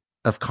journey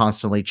of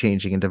constantly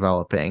changing and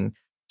developing.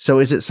 So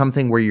is it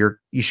something where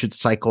you should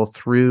cycle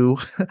through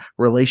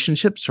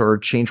relationships or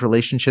change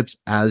relationships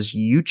as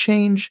you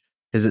change?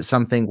 Is it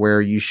something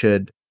where you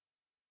should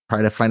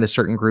try to find a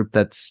certain group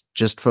that's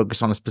just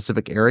focused on a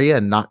specific area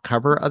and not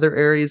cover other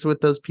areas with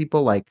those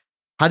people? Like,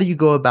 how do you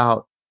go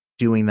about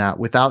doing that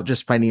without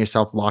just finding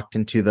yourself locked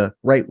into the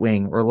right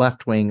wing or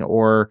left wing,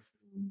 or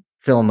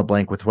fill in the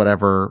blank with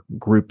whatever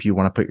group you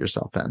want to put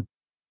yourself in?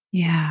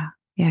 Yeah.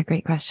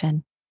 Great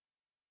question.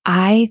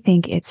 I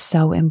think it's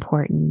so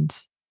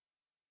important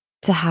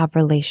to have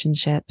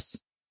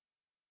relationships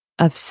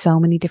of so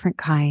many different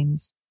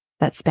kinds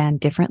that span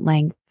different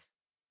lengths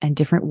and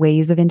different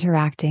ways of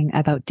interacting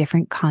about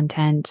different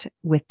content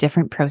with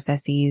different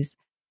processes,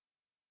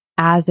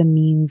 as a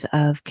means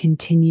of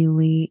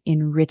continually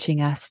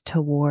enriching us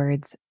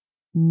towards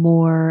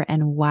more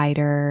and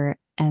wider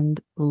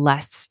and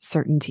less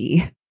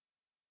certainty.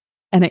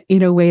 And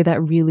in a way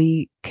that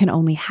really can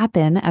only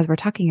happen, as we're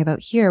talking about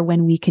here,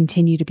 when we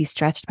continue to be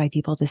stretched by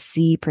people to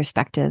see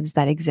perspectives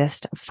that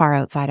exist far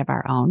outside of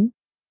our own.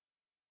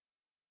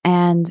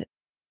 And,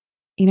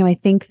 I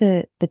think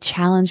the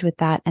challenge with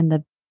that,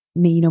 and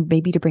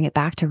maybe to bring it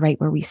back to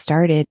right where we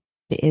started,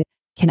 is,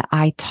 can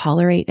I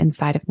tolerate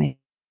inside of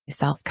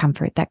myself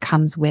comfort that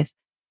comes with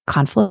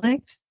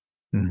conflict,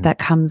 that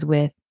comes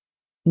with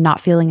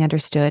not feeling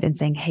understood and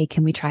saying, hey,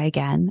 can we try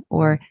again?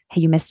 Or,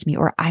 hey, you missed me,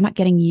 or I'm not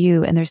getting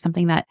you. And there's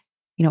something that,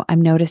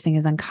 I'm noticing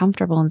is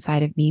uncomfortable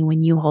inside of me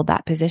when you hold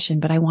that position,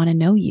 but I want to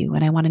know you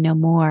and I want to know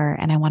more.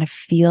 And I want to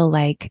feel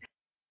like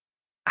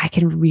I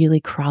can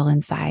really crawl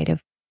inside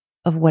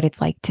of what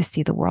it's like to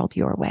see the world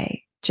your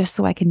way, just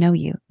so I can know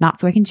you, not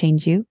so I can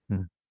change you,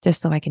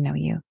 just so I can know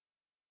you.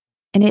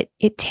 And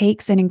it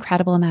takes an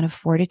incredible amount of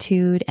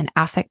fortitude and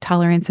affect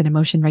tolerance and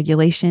emotion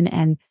regulation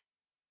and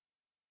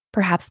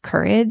perhaps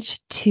courage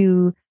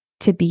to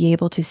be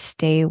able to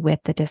stay with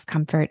the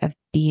discomfort of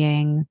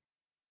being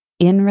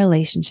in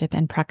relationship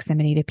and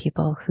proximity to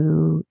people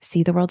who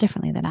see the world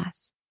differently than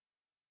us.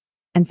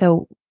 And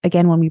so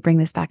again, when we bring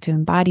this back to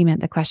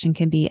embodiment, the question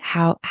can be,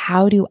 how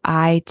do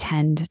I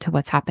tend to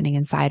what's happening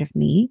inside of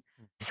me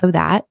so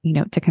that,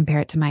 to compare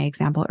it to my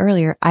example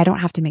earlier, I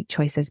don't have to make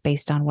choices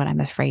based on what I'm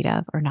afraid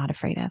of or not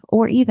afraid of,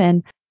 or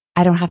even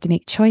I don't have to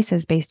make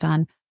choices based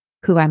on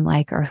who I'm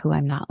like or who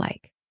I'm not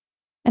like.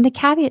 And the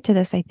caveat to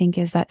this, I think,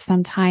 is that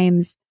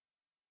sometimes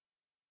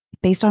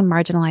based on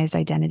marginalized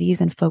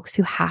identities and folks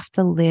who have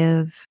to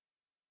live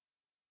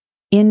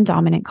in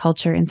dominant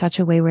culture in such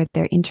a way where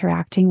they're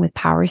interacting with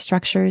power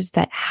structures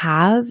that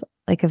have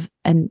like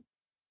an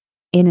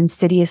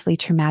insidiously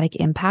traumatic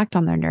impact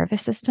on their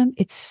nervous system,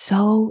 it's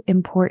so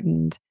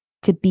important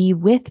to be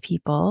with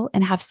people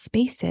and have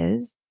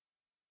spaces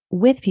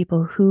with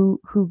people who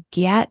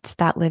get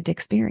that lived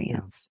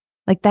experience.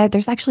 Like that,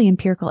 there's actually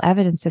empirical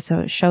evidence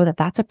to show that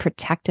that's a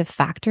protective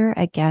factor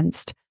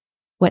against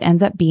what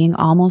ends up being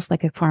almost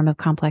like a form of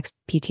complex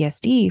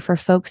PTSD for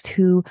folks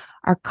who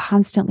are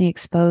constantly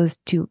exposed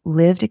to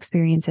lived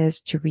experiences,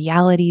 to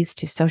realities,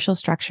 to social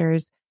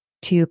structures,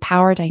 to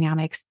power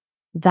dynamics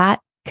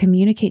that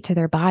communicate to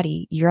their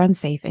body, you're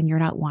unsafe and you're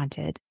not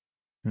wanted.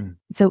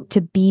 So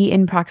to be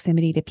in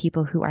proximity to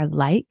people who are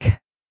like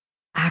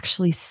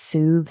actually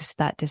soothes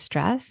that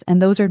distress. And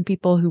those are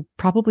people who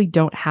probably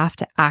don't have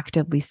to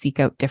actively seek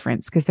out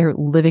difference because they're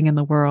living in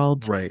the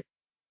world, right,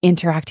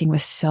 interacting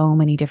with so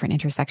many different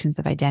intersections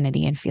of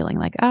identity and feeling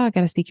like, oh, I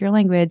got to speak your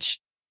language.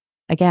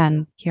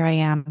 Again, here I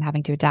am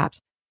having to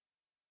adapt.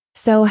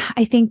 So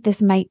I think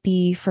this might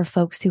be for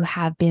folks who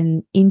have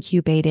been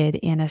incubated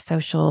in a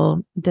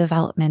social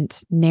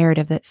development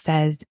narrative that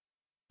says,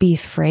 be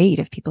afraid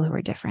of people who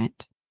are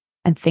different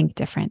and think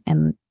different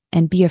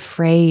and be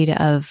afraid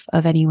of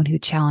anyone who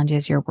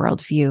challenges your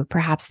worldview.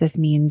 Perhaps this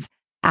means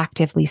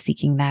actively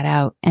seeking that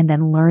out and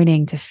then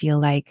learning to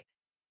feel like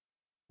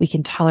we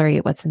can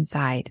tolerate what's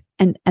inside.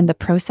 And the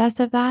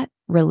process of that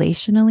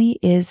relationally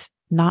is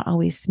not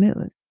always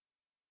smooth.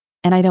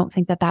 And I don't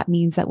think that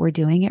means that we're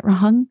doing it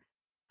wrong.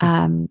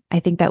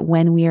 I think that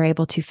when we are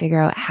able to figure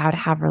out how to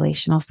have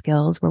relational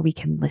skills where we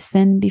can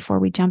listen before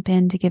we jump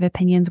in to give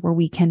opinions, where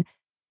we can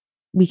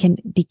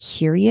be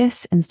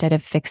curious instead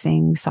of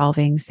fixing,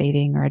 solving,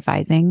 saving, or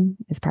advising,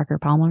 as Parker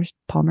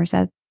Palmer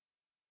says.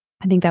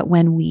 I think that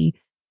when we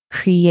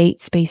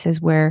create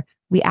spaces where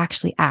we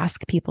actually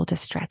ask people to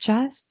stretch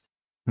us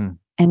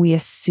and we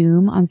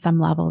assume on some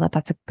level that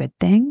that's a good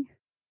thing,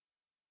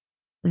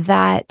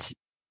 that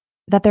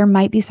there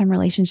might be some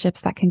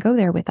relationships that can go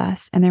there with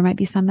us and there might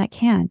be some that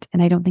can't.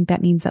 And I don't think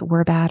that means that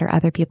we're bad or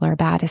other people are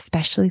bad,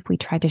 especially if we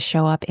tried to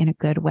show up in a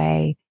good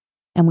way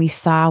and we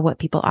saw what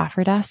people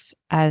offered us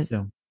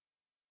as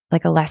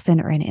like a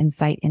lesson or an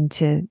insight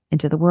into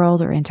the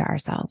world or into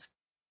ourselves.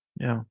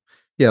 Yeah.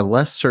 Yeah.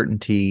 Less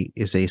certainty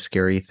is a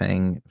scary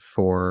thing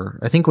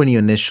I think when you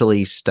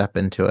initially step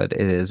into it,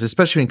 it is,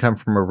 especially when you come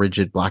from a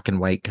rigid black and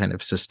white kind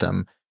of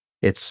system.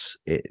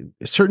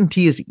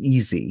 Certainty is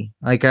easy.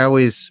 Like I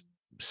always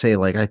say,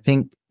 like, I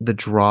think the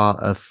draw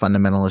of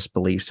fundamentalist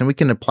beliefs, and we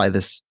can apply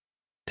this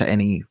to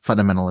any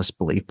fundamentalist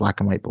belief,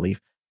 black and white belief,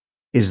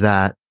 is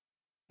that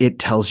it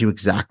tells you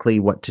exactly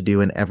what to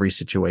do in every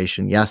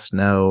situation. Yes,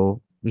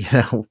 no,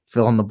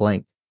 fill in the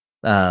blank.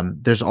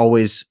 There's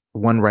always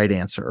one right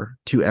answer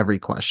to every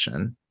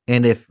question.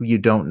 And if you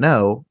don't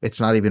know, it's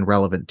not even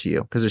relevant to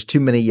you because there's too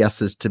many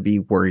yeses to be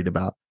worried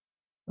about.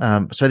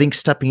 So I think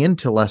stepping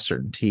into less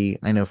certainty,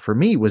 I know for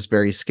me was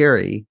very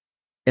scary.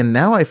 And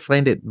now I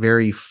find it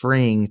very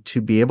freeing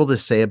to be able to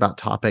say about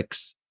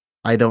topics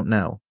I don't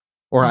know,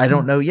 or I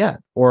don't know yet,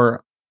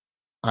 or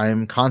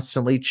I'm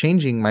constantly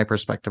changing my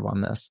perspective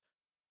on this.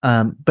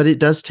 But it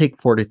does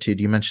take fortitude.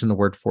 You mentioned the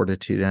word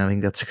fortitude, and I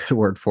think that's a good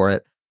word for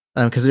it.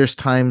 Because there's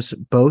times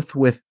both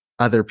with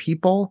other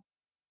people,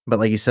 but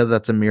like you said,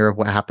 that's a mirror of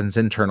what happens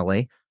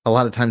internally. A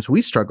lot of times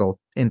we struggle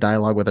in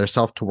dialogue with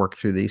ourselves to work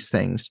through these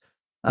things.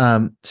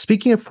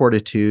 Speaking of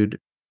fortitude,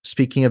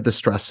 speaking of the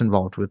stress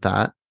involved with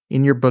that,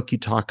 in your book, you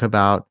talk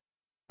about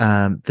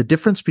the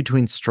difference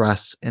between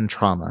stress and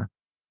trauma.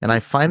 And I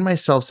find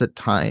myself at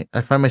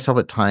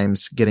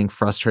times getting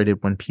frustrated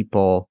when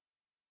people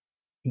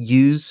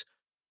use,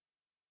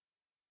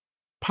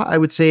 I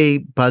would say,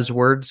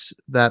 buzzwords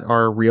that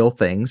are real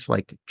things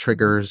like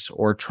triggers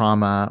or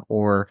trauma,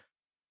 or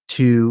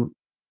to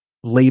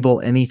label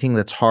anything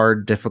that's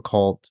hard,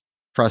 difficult,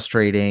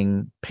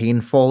 frustrating,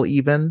 painful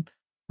even.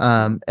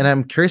 And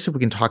I'm curious if we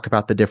can talk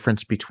about the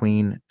difference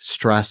between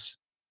stress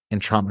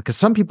and trauma, because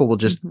some people will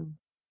just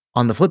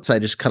on the flip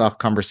side, just cut off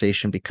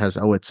conversation because,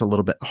 oh, it's a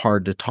little bit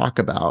hard to talk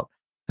about.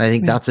 And I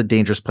think Right. that's a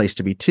dangerous place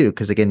to be too,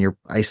 because again, you're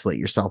isolate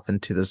yourself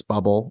into this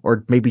bubble,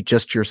 or maybe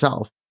just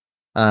yourself.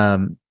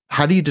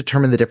 How do you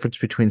determine the difference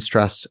between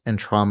stress and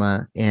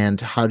trauma, and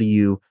how do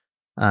you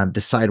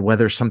decide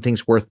whether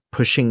something's worth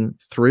pushing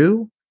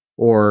through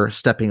or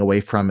stepping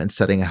away from and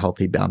setting a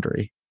healthy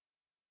boundary?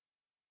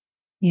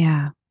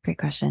 Yeah, great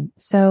question.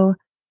 So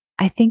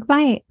I think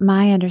my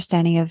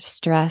understanding of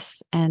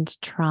stress and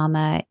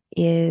trauma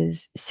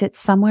sits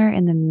somewhere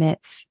in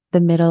the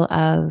middle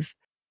of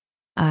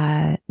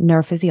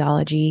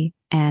neurophysiology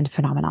and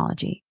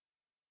phenomenology.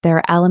 There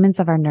are elements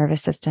of our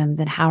nervous systems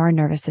and how our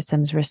nervous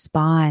systems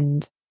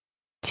respond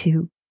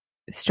to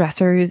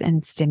stressors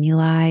and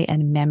stimuli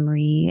and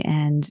memory,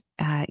 and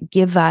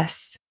give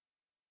us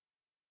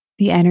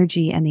the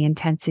energy and the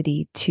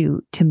intensity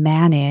to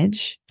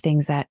manage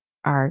things that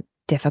are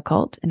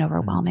difficult and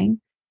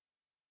overwhelming.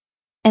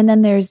 And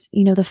then there's, the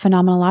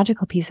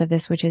phenomenological piece of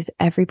this, which is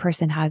every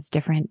person has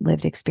different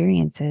lived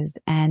experiences,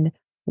 and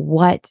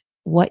what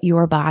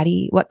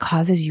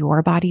causes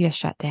your body to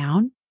shut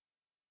down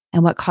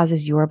and what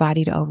causes your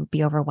body to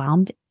be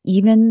overwhelmed,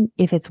 even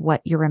if it's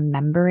what you're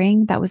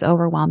remembering that was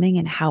overwhelming,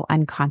 and how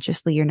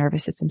unconsciously your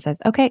nervous system says,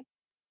 okay,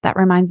 that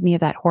reminds me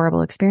of that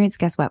horrible experience.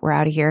 Guess what? We're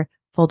out of here.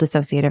 Full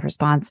dissociative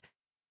response.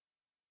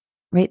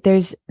 Right?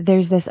 There's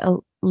this a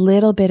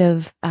little bit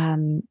of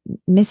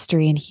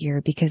mystery in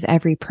here, because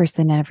every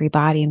person and every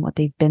body and what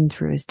they've been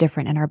through is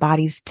different. And our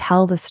bodies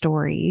tell the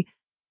story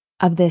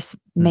of this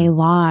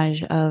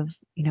melange of,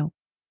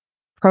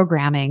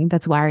 programming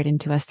that's wired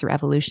into us through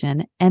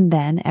evolution, and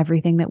then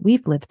everything that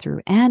we've lived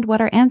through and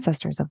what our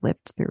ancestors have lived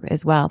through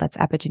as well, that's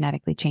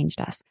epigenetically changed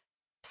us.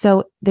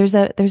 So there's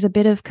a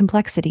bit of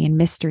complexity and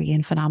mystery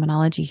and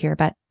phenomenology here.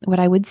 But what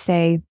I would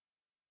say,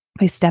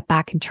 if I step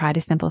back and try to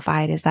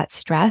simplify it, is that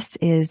stress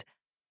is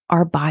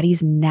our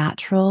body's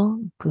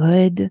natural,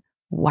 good,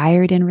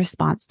 wired in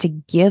response to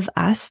give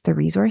us the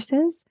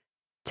resources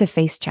to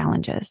face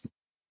challenges,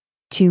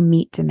 to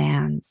meet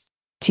demands,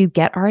 to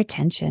get our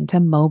attention, to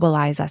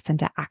mobilize us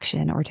into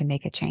action or to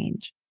make a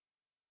change.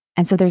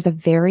 And so there's a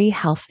very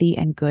healthy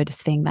and good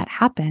thing that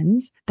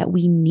happens that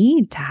we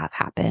need to have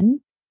happen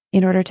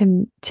in order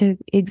to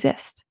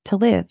exist, to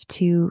live,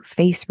 to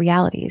face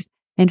realities.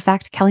 In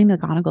fact, Kelly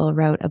McGonigal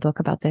wrote a book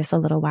about this a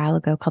little while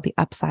ago called The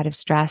Upside of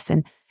Stress,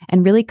 and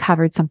really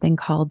covered something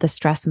called the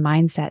stress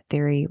mindset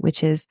theory,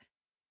 which is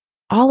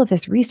all of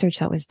this research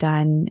that was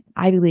done,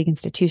 Ivy League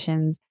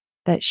institutions,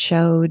 that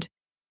showed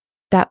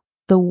that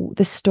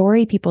the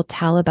story people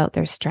tell about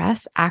their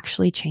stress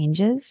actually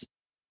changes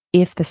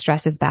if the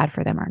stress is bad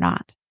for them or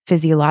not,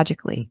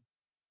 physiologically,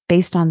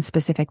 based on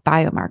specific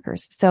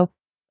biomarkers. So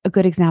a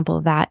good example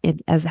of that,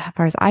 as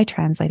far as I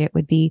translate it,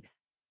 would be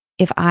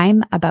if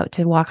I'm about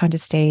to walk onto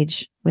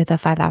stage with a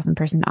 5,000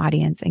 person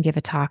audience and give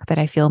a talk that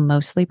I feel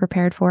mostly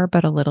prepared for,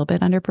 but a little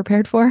bit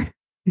underprepared for,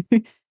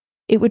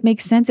 it would make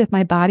sense if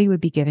my body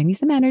would be giving me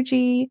some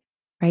energy,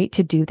 right,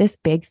 to do this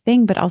big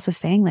thing, but also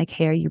saying like,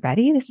 hey, are you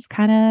ready? This is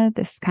kind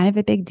of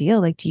a big deal.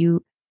 Like, do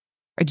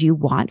you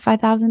want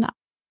 5,000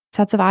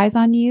 sets of eyes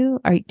on you?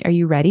 Are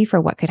you ready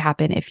for what could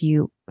happen if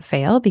you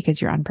fail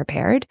because you're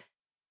unprepared?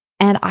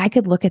 And I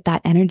could look at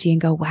that energy and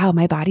go, wow,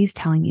 my body's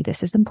telling me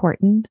this is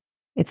important.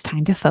 It's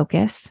time to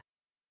focus.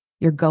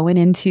 You're going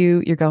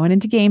into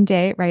game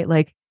day, right?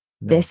 Like,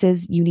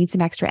 you need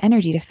some extra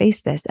energy to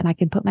face this. And I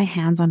can put my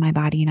hands on my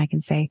body and I can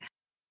say,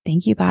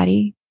 thank you,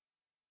 body.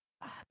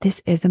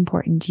 This is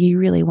important. Do you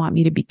really want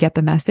me to get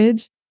the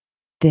message?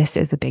 This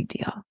is a big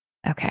deal.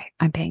 Okay,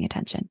 I'm paying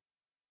attention.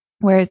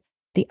 Whereas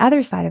the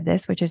other side of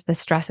this, which is the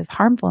stress is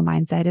harmful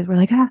mindset, is we're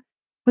like,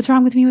 what's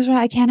wrong with me? What's wrong?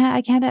 I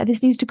can't,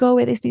 this needs to go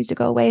away. This needs to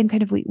go away. And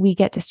kind of we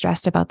get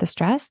distressed about the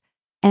stress.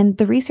 And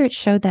the research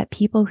showed that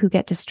people who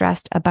get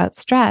distressed about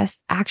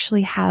stress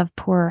actually have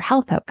poorer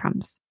health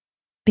outcomes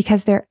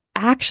because they're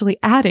actually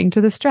adding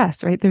to the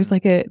stress, right? There's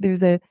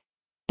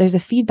a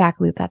feedback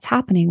loop that's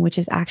happening, which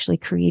is actually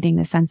creating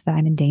the sense that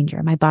I'm in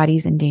danger. My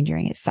body's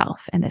endangering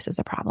itself, and this is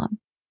a problem.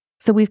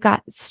 So we've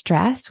got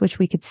stress, which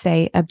we could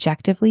say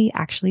objectively,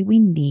 actually, we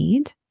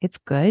need. It's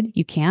good.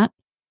 You can't,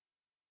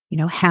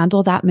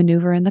 handle that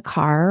maneuver in the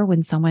car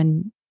when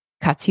someone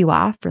cuts you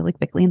off really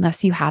quickly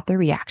unless you have the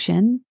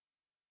reaction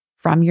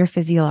from your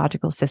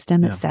physiological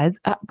system that says,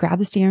 grab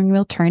the steering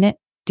wheel, turn it,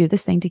 do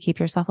this thing to keep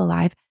yourself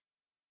alive.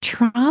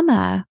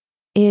 Trauma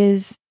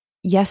is,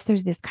 yes,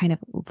 there's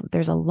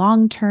a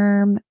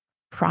long-term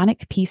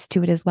chronic piece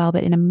to it as well.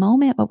 But in a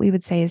moment, what we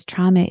would say is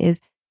trauma is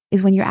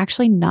when you're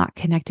actually not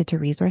connected to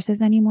resources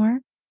anymore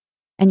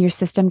and your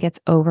system gets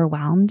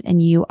overwhelmed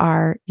and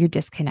you're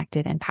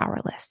disconnected and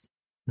powerless.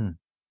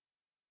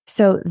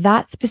 So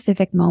that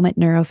specific moment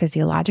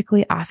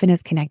neurophysiologically often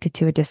is connected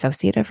to a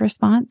dissociative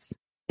response.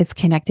 It's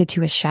connected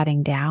to a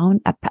shutting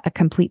down, a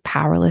complete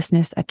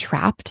powerlessness, a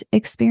trapped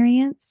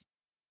experience.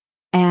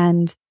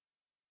 And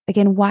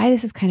again, why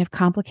this is kind of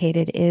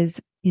complicated is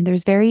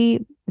there's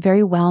very,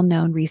 very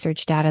well-known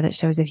research data that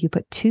shows if you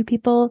put two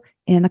people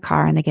in the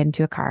car and they get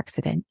into a car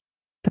accident,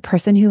 the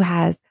person who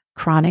has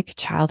chronic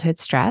childhood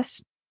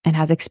stress and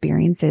has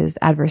experiences,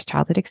 adverse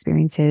childhood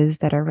experiences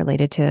that are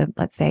related to,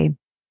 let's say,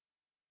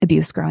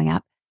 abuse growing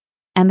up,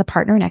 and the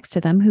partner next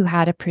to them who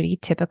had a pretty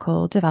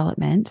typical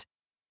development,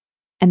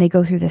 and they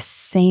go through the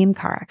same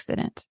car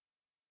accident,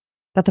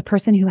 that the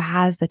person who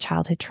has the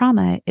childhood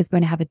trauma is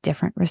going to have a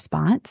different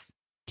response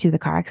to the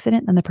car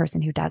accident than the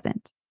person who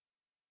doesn't.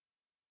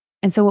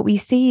 And so what we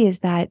see is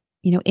that,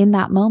 in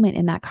that moment,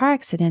 in that car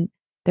accident,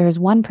 there's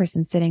one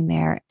person sitting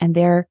there and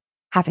they're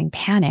having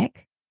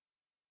panic.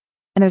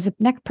 And there's a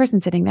person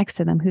sitting next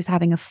to them who's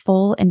having a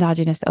full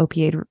endogenous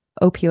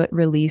opioid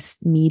release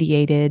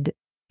mediated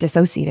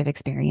dissociative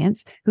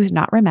experience, who's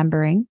not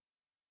remembering,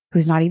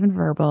 who's not even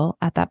verbal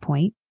at that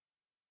point,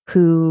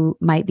 who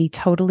might be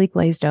totally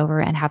glazed over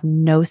and have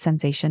no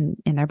sensation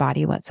in their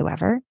body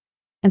whatsoever.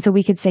 And so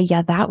we could say,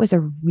 yeah, that was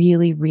a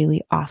really,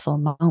 really awful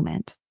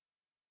moment.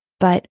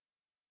 But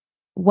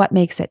what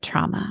makes it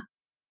trauma?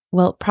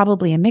 Well,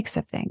 probably a mix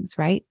of things,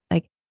 right?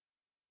 Like,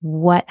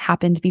 what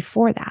happened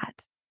before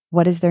that?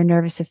 What is their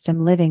nervous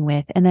system living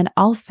with? And then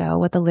also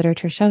what the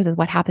literature shows is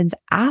what happens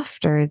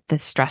after the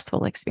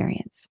stressful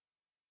experience.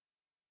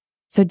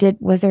 So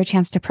was there a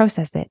chance to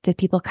process it? Did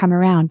people come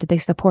around? Did they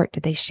support?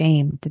 Did they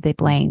shame? Did they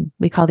blame?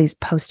 We call these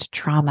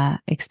post-trauma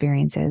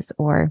experiences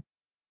or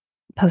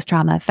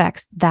post-trauma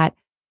effects that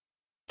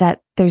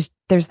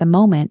there's the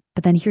moment,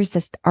 but then here's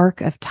this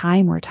arc of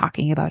time we're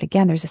talking about.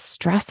 Again, there's a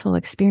stressful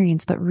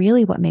experience, but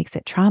really what makes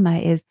it trauma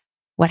is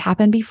what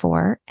happened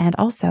before and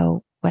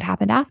also what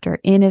happened after,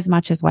 in as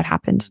much as what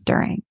happened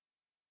during.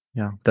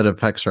 Yeah, that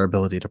affects our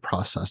ability to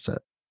process it.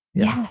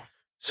 Yeah. Yes.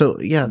 So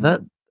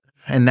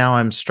and now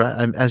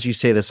as you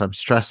say this, I'm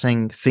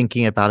stressing,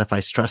 thinking about if I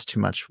stress too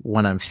much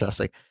when I'm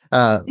stressing.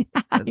 The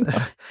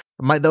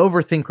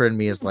overthinker in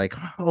me is like,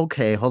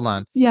 okay, hold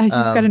on. Yeah, you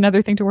just got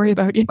another thing to worry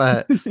about.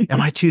 But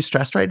am I too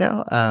stressed right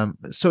now?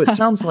 So it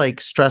sounds like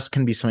stress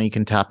can be something you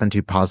can tap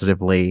into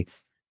positively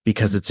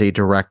because it's a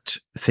direct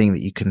thing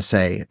that you can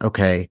say,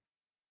 okay,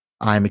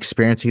 I'm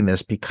experiencing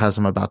this because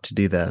I'm about to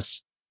do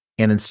this.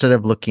 And instead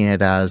of looking at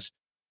it as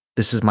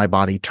this is my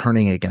body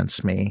turning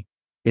against me,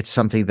 it's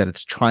something that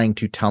it's trying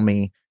to tell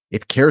me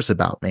it cares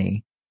about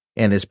me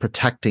and is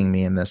protecting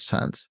me in this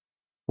sense.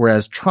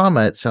 Whereas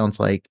trauma, it sounds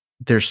like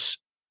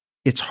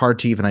it's hard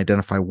to even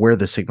identify where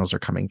the signals are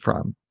coming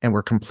from. And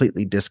we're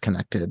completely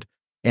disconnected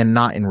and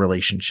not in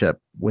relationship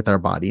with our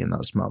body in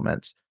those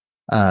moments.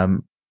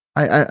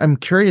 I'm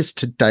curious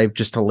to dive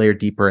just a layer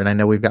deeper. And I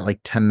know we've got like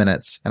 10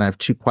 minutes and I have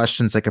 2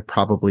 questions that could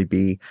probably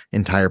be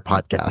entire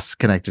podcasts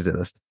connected to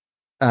this.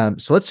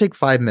 So let's take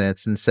 5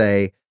 minutes and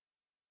say,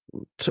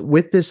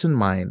 with this in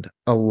mind,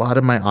 a lot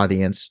of my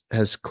audience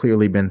has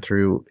clearly been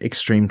through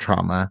extreme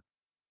trauma.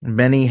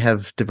 Many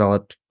have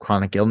developed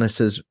chronic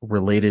illnesses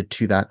related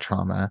to that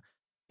trauma.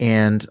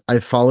 And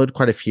I've followed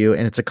quite a few,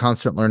 and it's a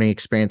constant learning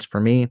experience for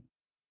me.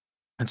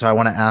 And so I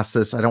want to ask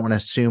this. I don't want to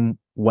assume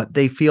what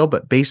they feel,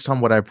 but based on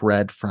what I've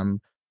read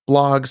from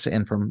blogs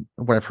and from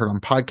what I've heard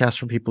on podcasts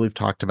from people who've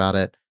talked about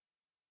it,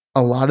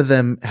 a lot of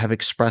them have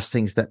expressed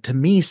things that to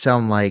me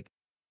sound like,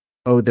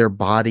 oh, their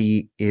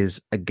body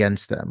is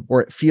against them,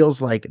 or it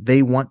feels like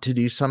they want to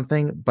do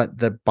something, but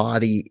the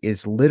body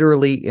is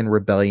literally in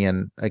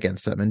rebellion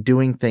against them and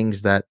doing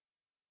things that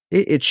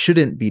it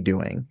shouldn't be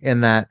doing.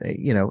 And that,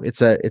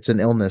 it's an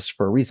illness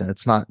for a reason.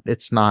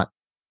 It's not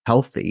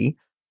healthy.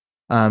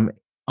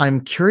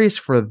 I'm curious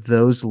for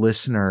those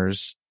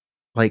listeners,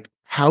 like,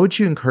 how would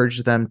you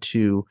encourage them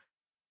to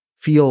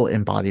feel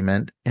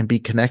embodiment and be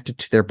connected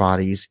to their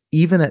bodies,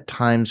 even at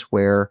times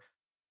where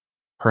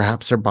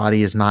perhaps their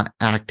body is not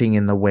acting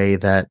in the way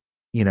that,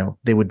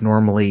 they would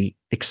normally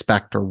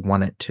expect or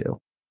want it to?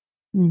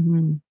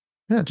 Mm-hmm.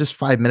 Yeah, just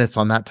 5 minutes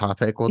on that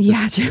topic. We'll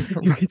just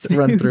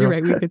run through. You're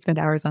right. We could spend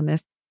hours on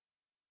this.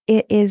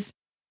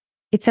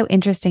 It's so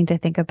interesting to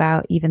think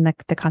about even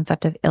the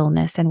concept of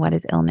illness and what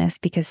is illness,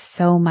 because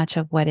so much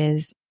of what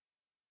is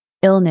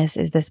illness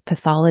is this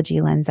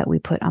pathology lens that we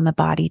put on the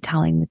body,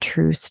 telling the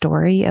true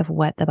story of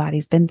what the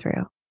body's been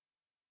through.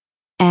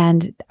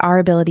 And our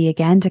ability,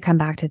 again, to come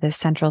back to this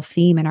central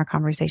theme in our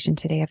conversation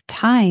today of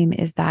time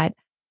is that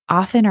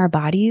often our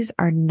bodies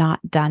are not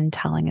done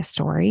telling a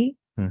story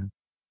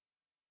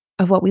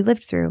of what we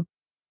lived through.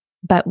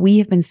 But we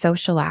have been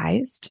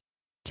socialized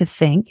to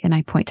think, and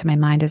I point to my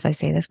mind as I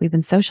say this, we've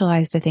been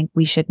socialized to think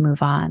we should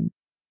move on,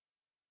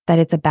 that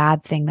it's a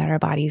bad thing that our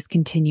body is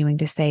continuing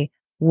to say,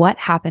 what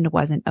happened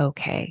wasn't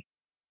okay.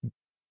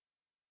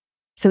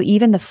 So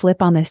even the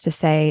flip on this to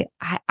say,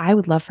 I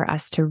would love for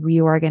us to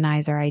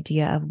reorganize our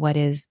idea of what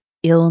is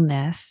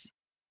illness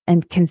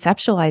and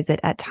conceptualize it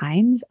at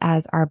times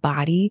as our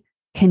body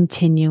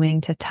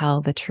continuing to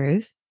tell the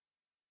truth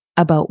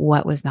about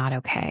what was not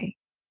okay,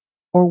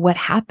 or what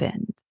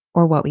happened,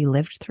 or what we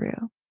lived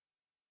through.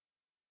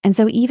 And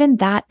so even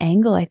that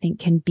angle, I think,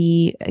 can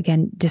be,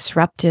 again,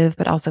 disruptive,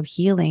 but also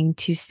healing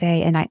to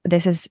say, and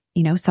this is,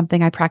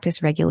 something I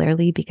practice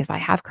regularly because I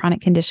have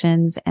chronic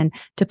conditions, and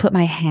to put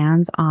my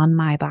hands on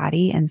my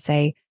body and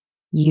say,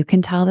 you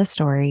can tell the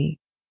story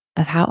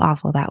of how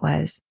awful that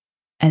was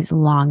as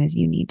long as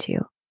you need to.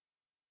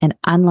 And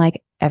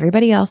unlike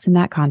everybody else in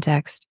that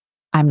context,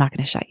 I'm not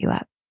going to shut you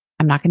up.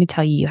 I'm not going to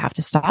tell you you have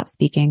to stop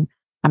speaking.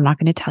 I'm not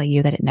going to tell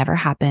you that it never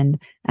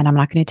happened. And I'm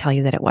not going to tell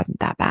you that it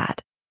wasn't that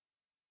bad.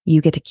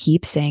 You get to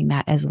keep saying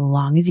that as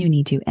long as you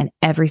need to. And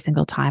every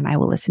single time I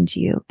will listen to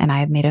you. And I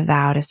have made a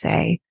vow to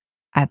say,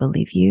 I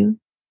believe you.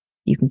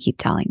 You can keep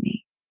telling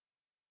me.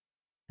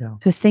 Yeah.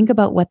 So think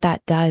about what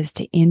that does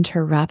to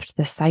interrupt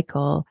the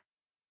cycle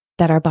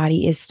that our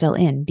body is still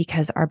in,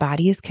 because our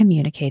body is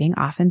communicating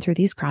often through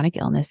these chronic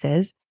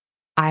illnesses.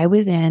 I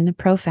was in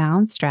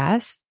profound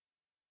stress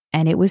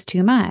and it was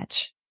too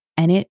much,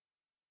 and it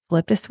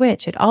flipped a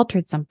switch. It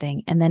altered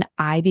something. And then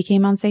I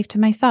became unsafe to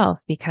myself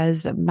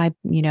because my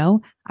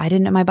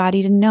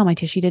body didn't know, my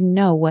tissue didn't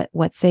know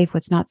what's safe,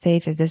 what's not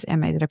safe. Is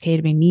it okay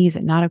to be me? Is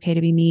it not okay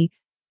to be me?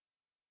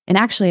 And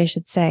actually, I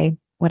should say,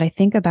 what I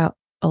think about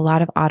a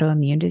lot of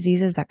autoimmune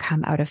diseases that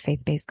come out of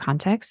faith-based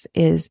contexts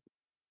is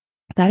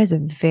that is a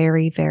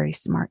very, very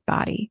smart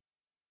body,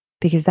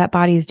 because that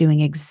body is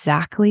doing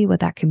exactly what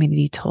that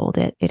community told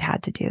it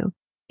had to do.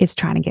 It's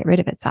trying to get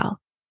rid of itself.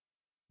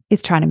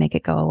 It's trying to make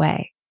it go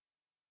away.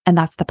 And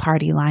that's the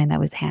party line that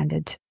was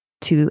handed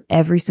to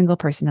every single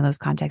person in those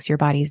contexts. Your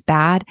body is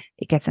bad.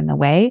 It gets in the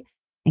way.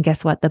 And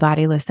guess what? The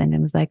body listened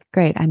and was like,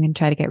 great, I'm going to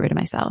try to get rid of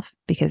myself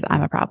because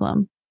I'm a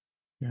problem.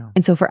 Yeah.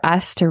 And so for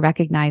us to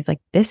recognize,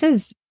 like, this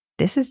is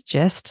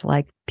just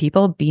like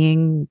people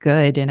being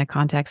good in a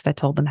context that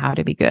told them how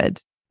to be good.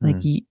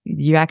 Like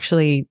you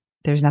actually,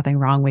 there's nothing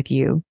wrong with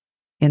you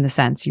in the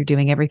sense you're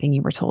doing everything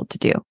you were told to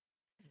do.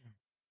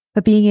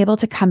 But being able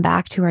to come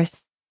back to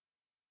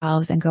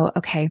ourselves and go,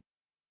 okay,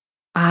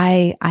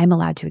 I'm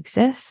allowed to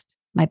exist.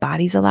 My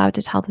body's allowed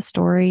to tell the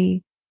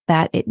story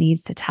that it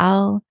needs to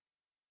tell.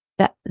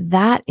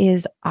 That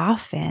is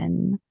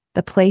often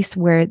the place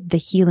where the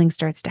healing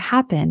starts to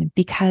happen,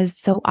 because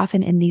so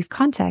often in these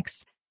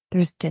contexts,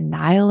 there's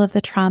denial of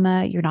the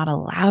trauma. You're not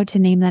allowed to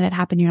name that it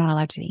happened. You're not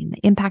allowed to name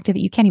the impact of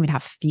it. You can't even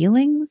have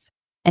feelings,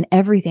 and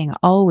everything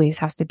always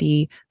has to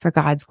be for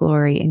God's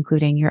glory,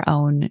 including your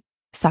own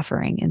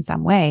suffering in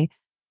some way.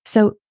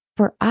 So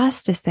for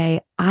us to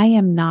say, I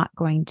am not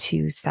going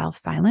to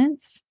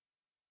self-silence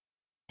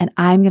and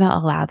I'm going to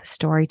allow the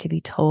story to be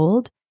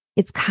told.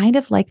 It's kind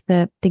of like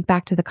think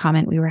back to the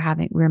comment we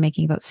were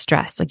making about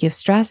stress. Like you have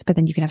stress, but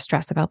then you can have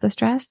stress about the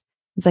stress.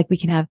 It's like we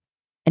can have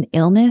an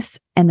illness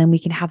and then we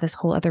can have this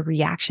whole other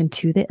reaction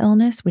to the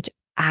illness, which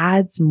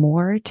adds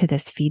more to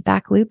this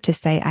feedback loop to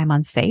say I'm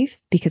unsafe,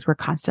 because we're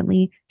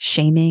constantly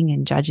shaming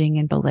and judging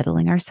and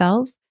belittling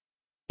ourselves.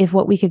 If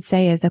what we could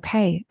say is,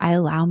 okay, I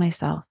allow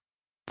myself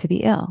to be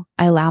ill.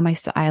 I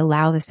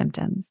allow the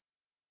symptoms.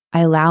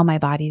 I allow my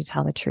body to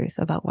tell the truth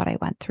about what I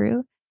went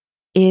through,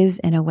 is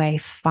in a way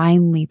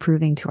finally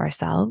proving to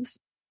ourselves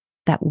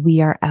that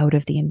we are out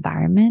of the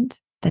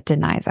environment that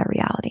denies our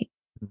reality.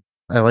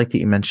 I like that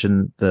you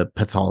mentioned the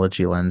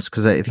pathology lens,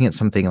 because I think it's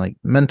something like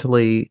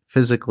mentally,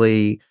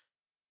 physically.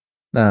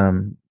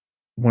 One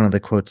of the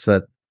quotes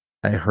that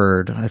I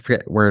heard, I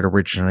forget where it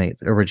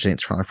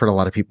originates from. I've heard a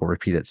lot of people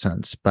repeat it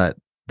since, but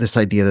this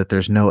idea that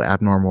there's no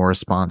abnormal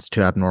response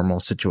to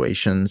abnormal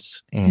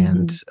situations.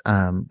 And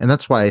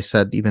that's why I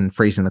said, even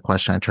phrasing the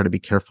question, I try to be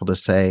careful to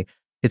say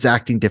it's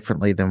acting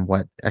differently than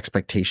what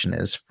expectation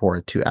is for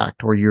it to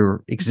act, or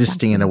you're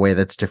existing in a way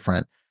that's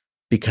different,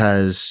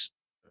 because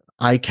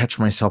I catch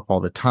myself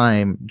all the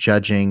time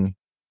judging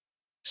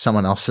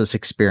someone else's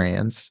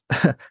experience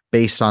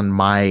based on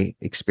my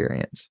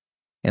experience.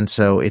 And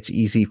so it's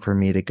easy for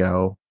me to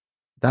go,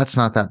 that's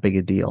not that big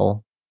a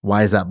deal.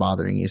 Why is that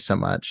bothering you so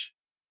much?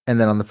 And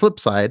then on the flip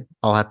side,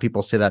 I'll have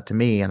people say that to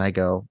me and I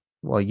go,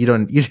 well, you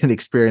didn't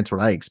experience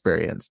what I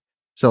experienced.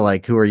 So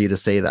like, who are you to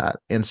say that?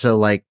 And so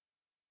like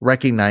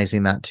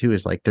recognizing that too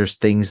is like, there's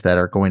things that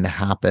are going to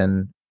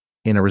happen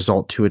in a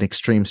result to an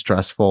extreme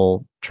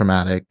stressful,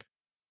 traumatic,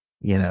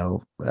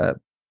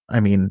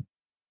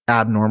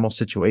 abnormal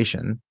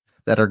situation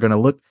that are going to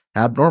look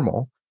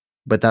abnormal,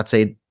 but that's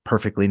a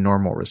perfectly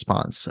normal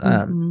response.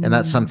 And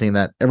that's something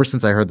that ever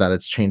since I heard that,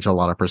 it's changed a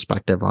lot of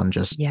perspective on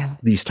just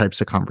these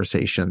types of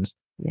conversations.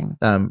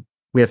 Yeah.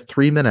 We have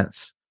 3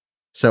 minutes,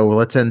 so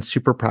let's end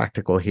super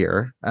practical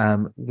here.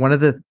 One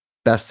of the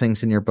best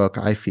things in your book,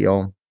 I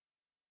feel,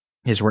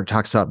 is where it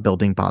talks about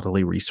building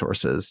bodily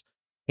resources.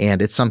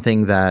 And it's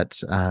something that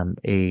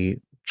a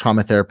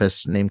trauma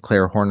therapist named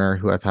Claire Horner,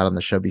 who I've had on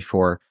the show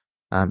before,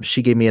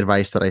 she gave me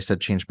advice that I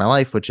said changed my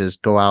life, which is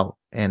go out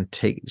and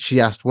she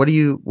asked, when do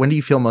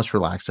you feel most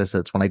relaxed? I said,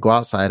 it's when I go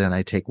outside and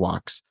I take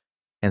walks.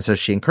 And so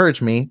she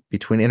encouraged me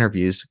between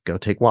interviews, go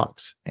take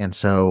walks. And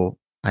so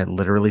I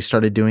literally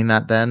started doing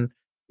that then.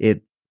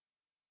 It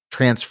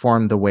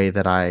transformed the way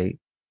that I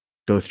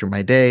go through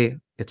my day.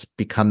 It's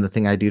become the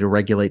thing I do to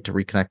regulate, to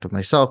reconnect with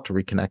myself, to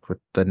reconnect with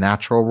the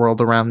natural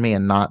world around me,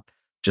 and not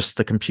just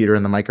the computer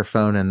and the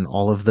microphone and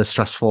all of the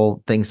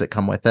stressful things that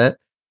come with it.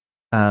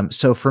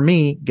 So for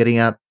me, getting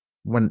up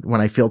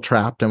when I feel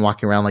trapped and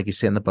walking around, like you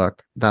say in the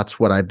book, that's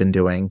what I've been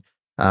doing.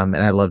 And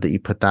I love that you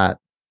put that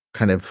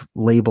kind of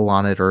label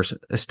on it or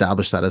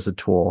establish that as a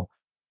tool.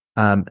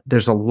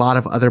 There's a lot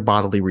of other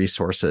bodily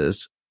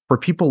resources. For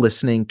people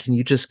listening, can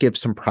you just give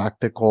some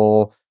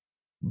practical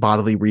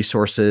bodily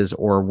resources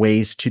or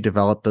ways to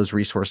develop those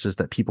resources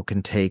that people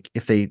can take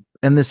if they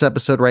end this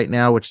episode right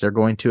now, which they're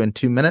going to in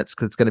 2 minutes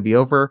because it's going to be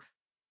over.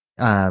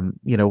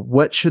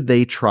 What should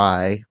they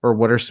try, or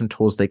what are some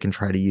tools they can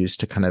try to use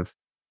to kind of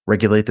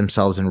regulate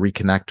themselves and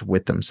reconnect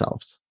with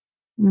themselves?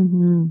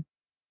 Mm-hmm.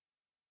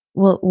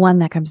 Well, one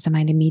that comes to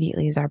mind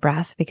immediately is our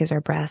breath, because our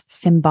breath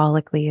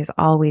symbolically is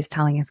always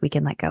telling us we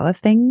can let go of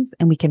things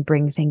and we can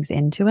bring things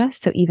into us.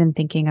 So even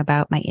thinking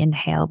about my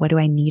inhale, what do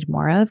I need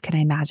more of? Can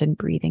I imagine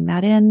breathing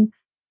that in?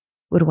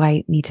 What do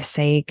I need to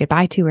say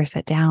goodbye to or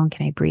sit down?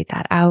 Can I breathe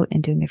that out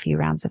and doing a few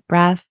rounds of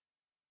breath?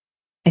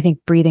 I think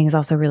breathing is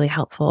also really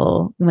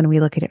helpful when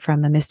we look at it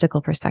from a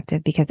mystical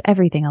perspective, because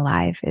everything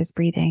alive is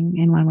breathing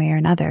in one way or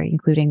another,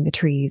 including the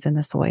trees and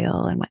the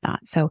soil and whatnot.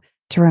 So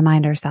to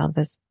remind ourselves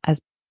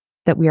as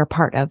that we are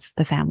part of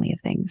the family of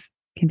things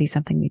can be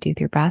something we do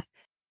through breath.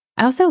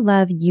 I also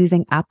love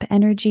using up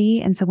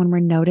energy. And so when we're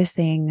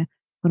noticing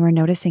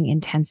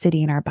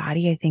intensity in our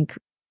body, I think,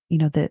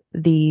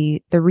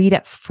 the read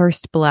at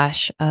first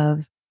blush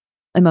of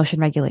emotion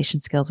regulation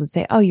skills would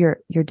say, oh, you're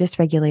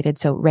dysregulated.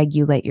 So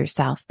regulate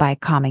yourself by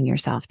calming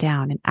yourself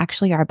down. And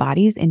actually our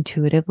bodies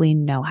intuitively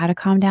know how to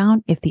calm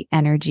down if the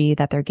energy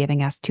that they're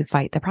giving us to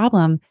fight the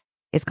problem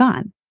is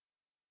gone.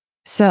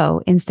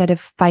 So instead of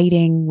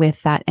fighting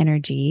with that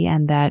energy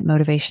and that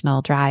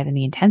motivational drive and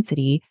the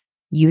intensity,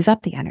 use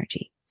up the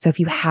energy. So if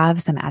you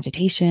have some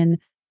agitation,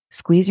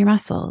 squeeze your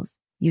muscles,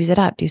 use it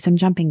up, do some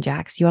jumping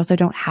jacks. You also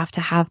don't have to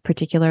have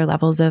particular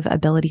levels of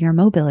ability or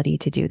mobility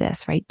to do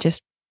this, right?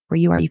 Just where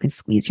you are, you can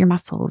squeeze your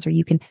muscles, or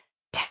you can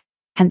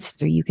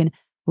tense, or you can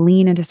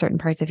lean into certain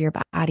parts of your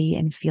body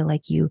and feel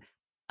like you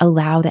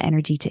allow the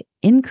energy to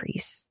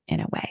increase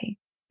in a way.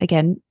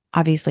 Again,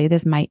 obviously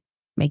this might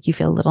make you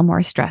feel a little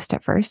more stressed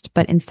at first,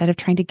 but instead of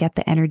trying to get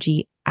the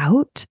energy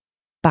out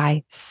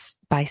by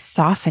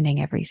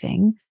softening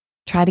everything,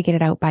 try to get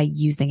it out by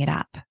using it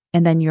up.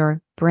 And then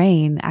your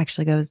brain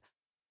actually goes,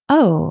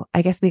 oh,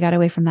 I guess we got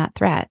away from that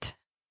threat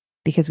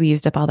because we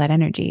used up all that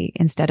energy,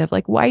 instead of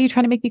like, why are you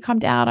trying to make me calm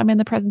down? I'm in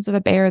the presence of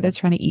a bear that's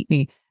trying to eat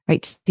me,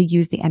 right? To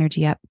use the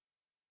energy up.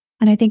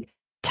 And I think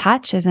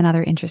touch is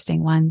another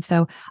interesting one.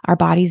 So our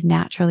bodies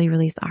naturally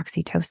release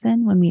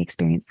oxytocin when we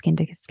experience skin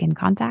to skin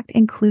contact,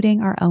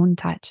 including our own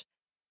touch.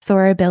 So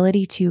our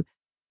ability to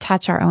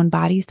touch our own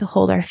bodies, to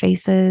hold our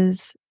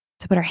faces,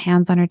 to put our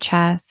hands on our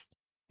chest,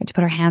 right, to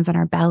put our hands on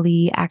our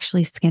belly,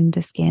 actually skin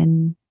to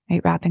skin,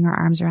 right, wrapping our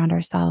arms around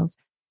ourselves,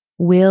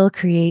 will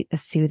create a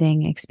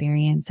soothing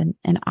experience.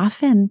 And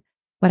often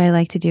what I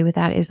like to do with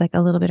that is like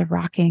a little bit of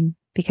rocking,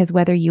 because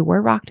whether you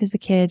were rocked as a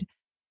kid,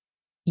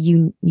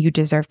 you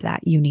deserved that.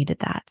 You needed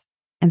that.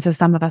 And so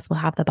some of us will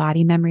have the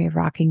body memory of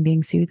rocking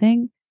being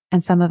soothing,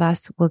 and some of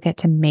us will get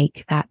to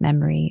make that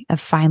memory of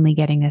finally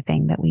getting the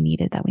thing that we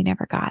needed that we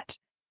never got.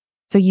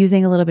 So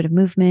using a little bit of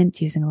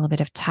movement, using a little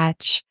bit of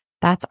touch,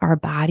 that's our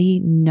body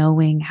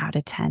knowing how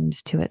to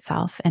tend to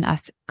itself, and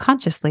us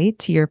consciously,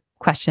 to your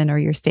question or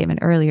your statement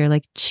earlier,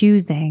 like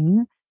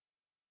choosing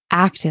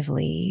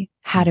actively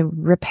how to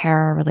repair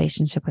our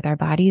relationship with our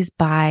bodies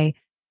by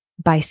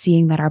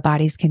seeing that our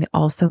bodies can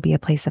also be a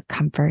place of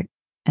comfort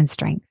and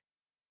strength.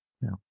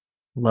 Yeah.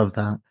 Love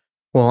that.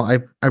 Well,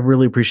 I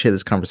really appreciate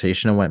this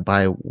conversation. It went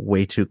by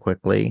way too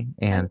quickly,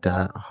 and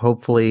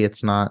hopefully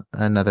it's not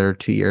another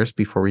 2 years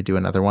before we do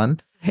another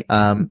one.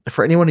 Right.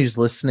 For anyone who's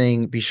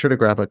listening, be sure to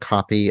grab a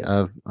copy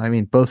of,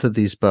 both of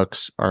these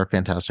books are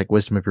fantastic,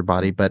 Wisdom of Your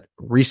Body, but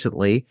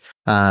recently,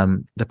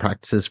 The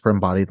Practices for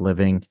Embodied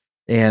Living.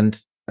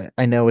 And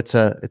I know it's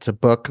a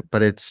book,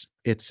 but it's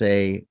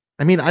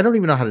I don't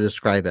even know how to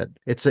describe it.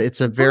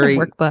 It's a very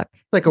workbook,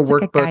 like a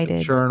workbook,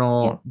 guided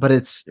journal, yeah. But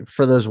it's,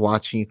 for those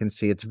watching, you can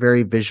see it's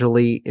very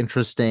visually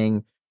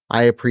interesting.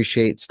 I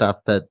appreciate stuff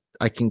that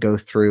I can go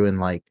through and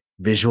like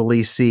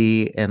visually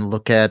see and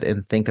look at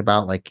and think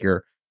about, like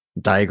your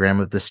diagram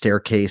of the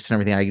staircase and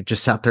everything. I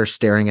just sat there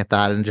staring at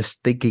that and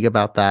just thinking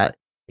about that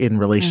in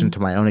relation to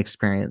my own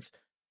experience.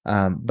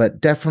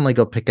 But definitely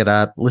go pick it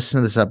up. Listen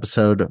to this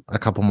episode a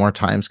couple more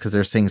times, because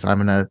there's things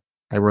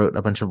I wrote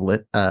a bunch of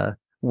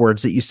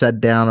words that you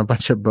said down, a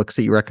bunch of books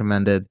that you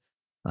recommended.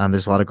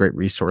 There's a lot of great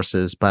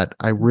resources, but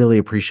I really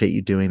appreciate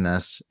you doing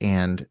this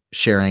and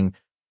sharing.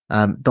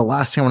 The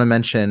last thing I want to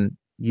mention,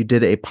 you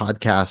did a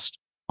podcast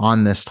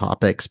on this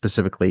topic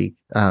specifically,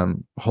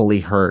 Holy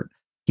Hurt.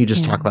 Can you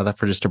just talk about that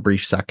for just a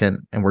brief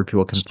second and where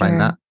people can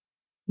find that?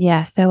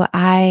 Yeah. So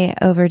I,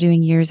 over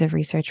doing years of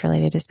research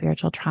related to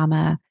spiritual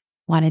trauma,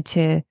 wanted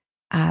to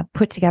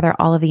put together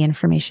all of the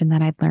information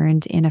that I'd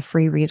learned in a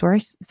free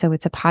resource. So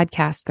it's a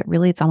podcast, but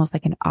really it's almost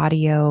like an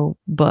audio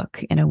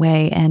book in a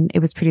way. And it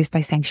was produced by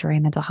Sanctuary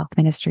Mental Health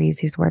Ministries,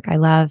 whose work I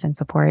love and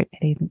support. I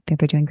think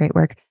they're doing great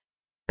work.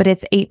 But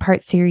it's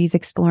 8-part series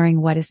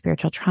exploring what is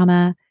spiritual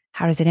trauma,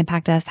 how does it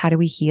impact us, how do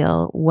we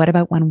heal, what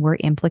about when we're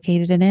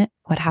implicated in it,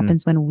 what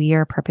happens when we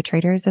are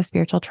perpetrators of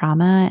spiritual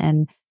trauma,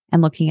 and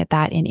looking at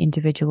that in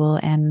individual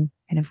and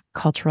kind of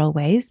cultural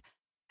ways.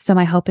 So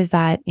my hope is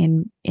that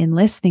in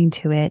listening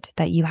to it,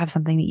 that you have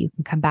something that you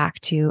can come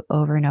back to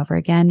over and over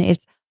again.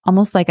 It's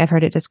almost like I've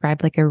heard it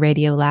described like a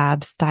Radio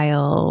Lab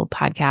style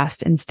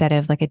podcast instead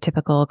of like a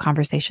typical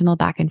conversational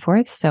back and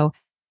forth. So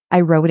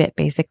I wrote it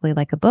basically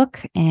like a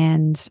book,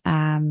 and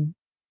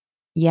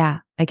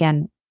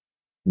again,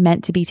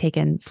 meant to be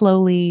taken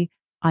slowly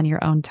on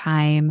your own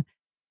time,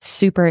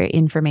 super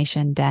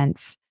information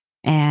dense,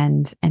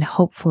 and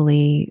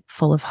hopefully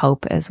full of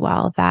hope as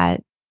well,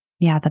 that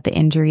the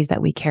injuries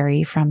that we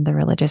carry from the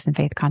religious and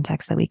faith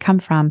context that we come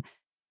from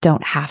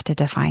don't have to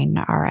define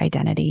our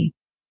identity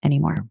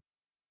anymore.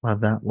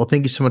 Love that. Well,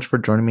 thank you so much for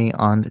joining me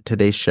on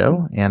today's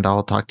show, and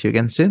I'll talk to you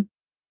again soon.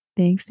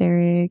 Thanks,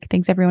 Eric.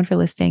 Thanks everyone for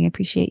listening. I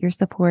appreciate your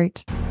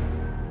support.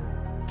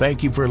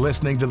 Thank you for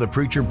listening to the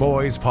Preacher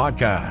Boys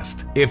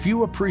podcast. If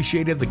you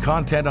appreciated the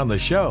content on the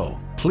show,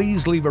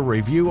 please leave a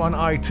review on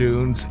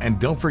iTunes, and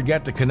don't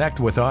forget to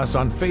connect with us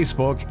on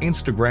Facebook,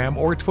 Instagram,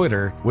 or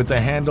Twitter with the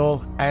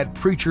handle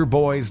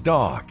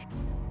 @PreacherBoysDoc.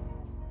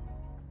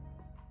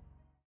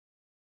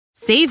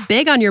 Save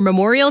big on your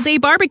Memorial Day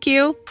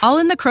barbecue, all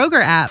in the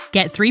Kroger app.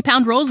 Get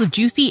 3-pound rolls of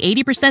juicy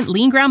 80%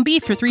 lean ground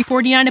beef for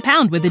 $3.49 a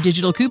pound with a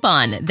digital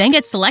coupon. Then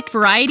get select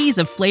varieties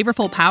of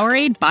flavorful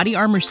Powerade, Body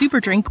Armor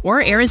Super Drink,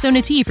 or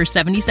Arizona tea for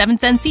 77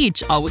 cents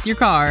each, all with your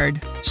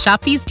card.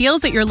 Shop these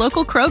deals at your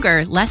local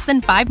Kroger, less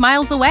than 5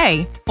 miles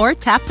away. Or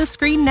tap the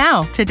screen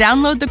now to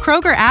download the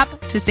Kroger app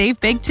to save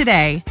big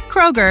today.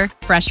 Kroger,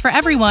 fresh for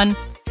everyone.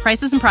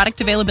 Prices and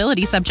product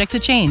availability subject to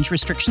change.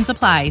 Restrictions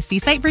apply. See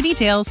site for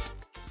details.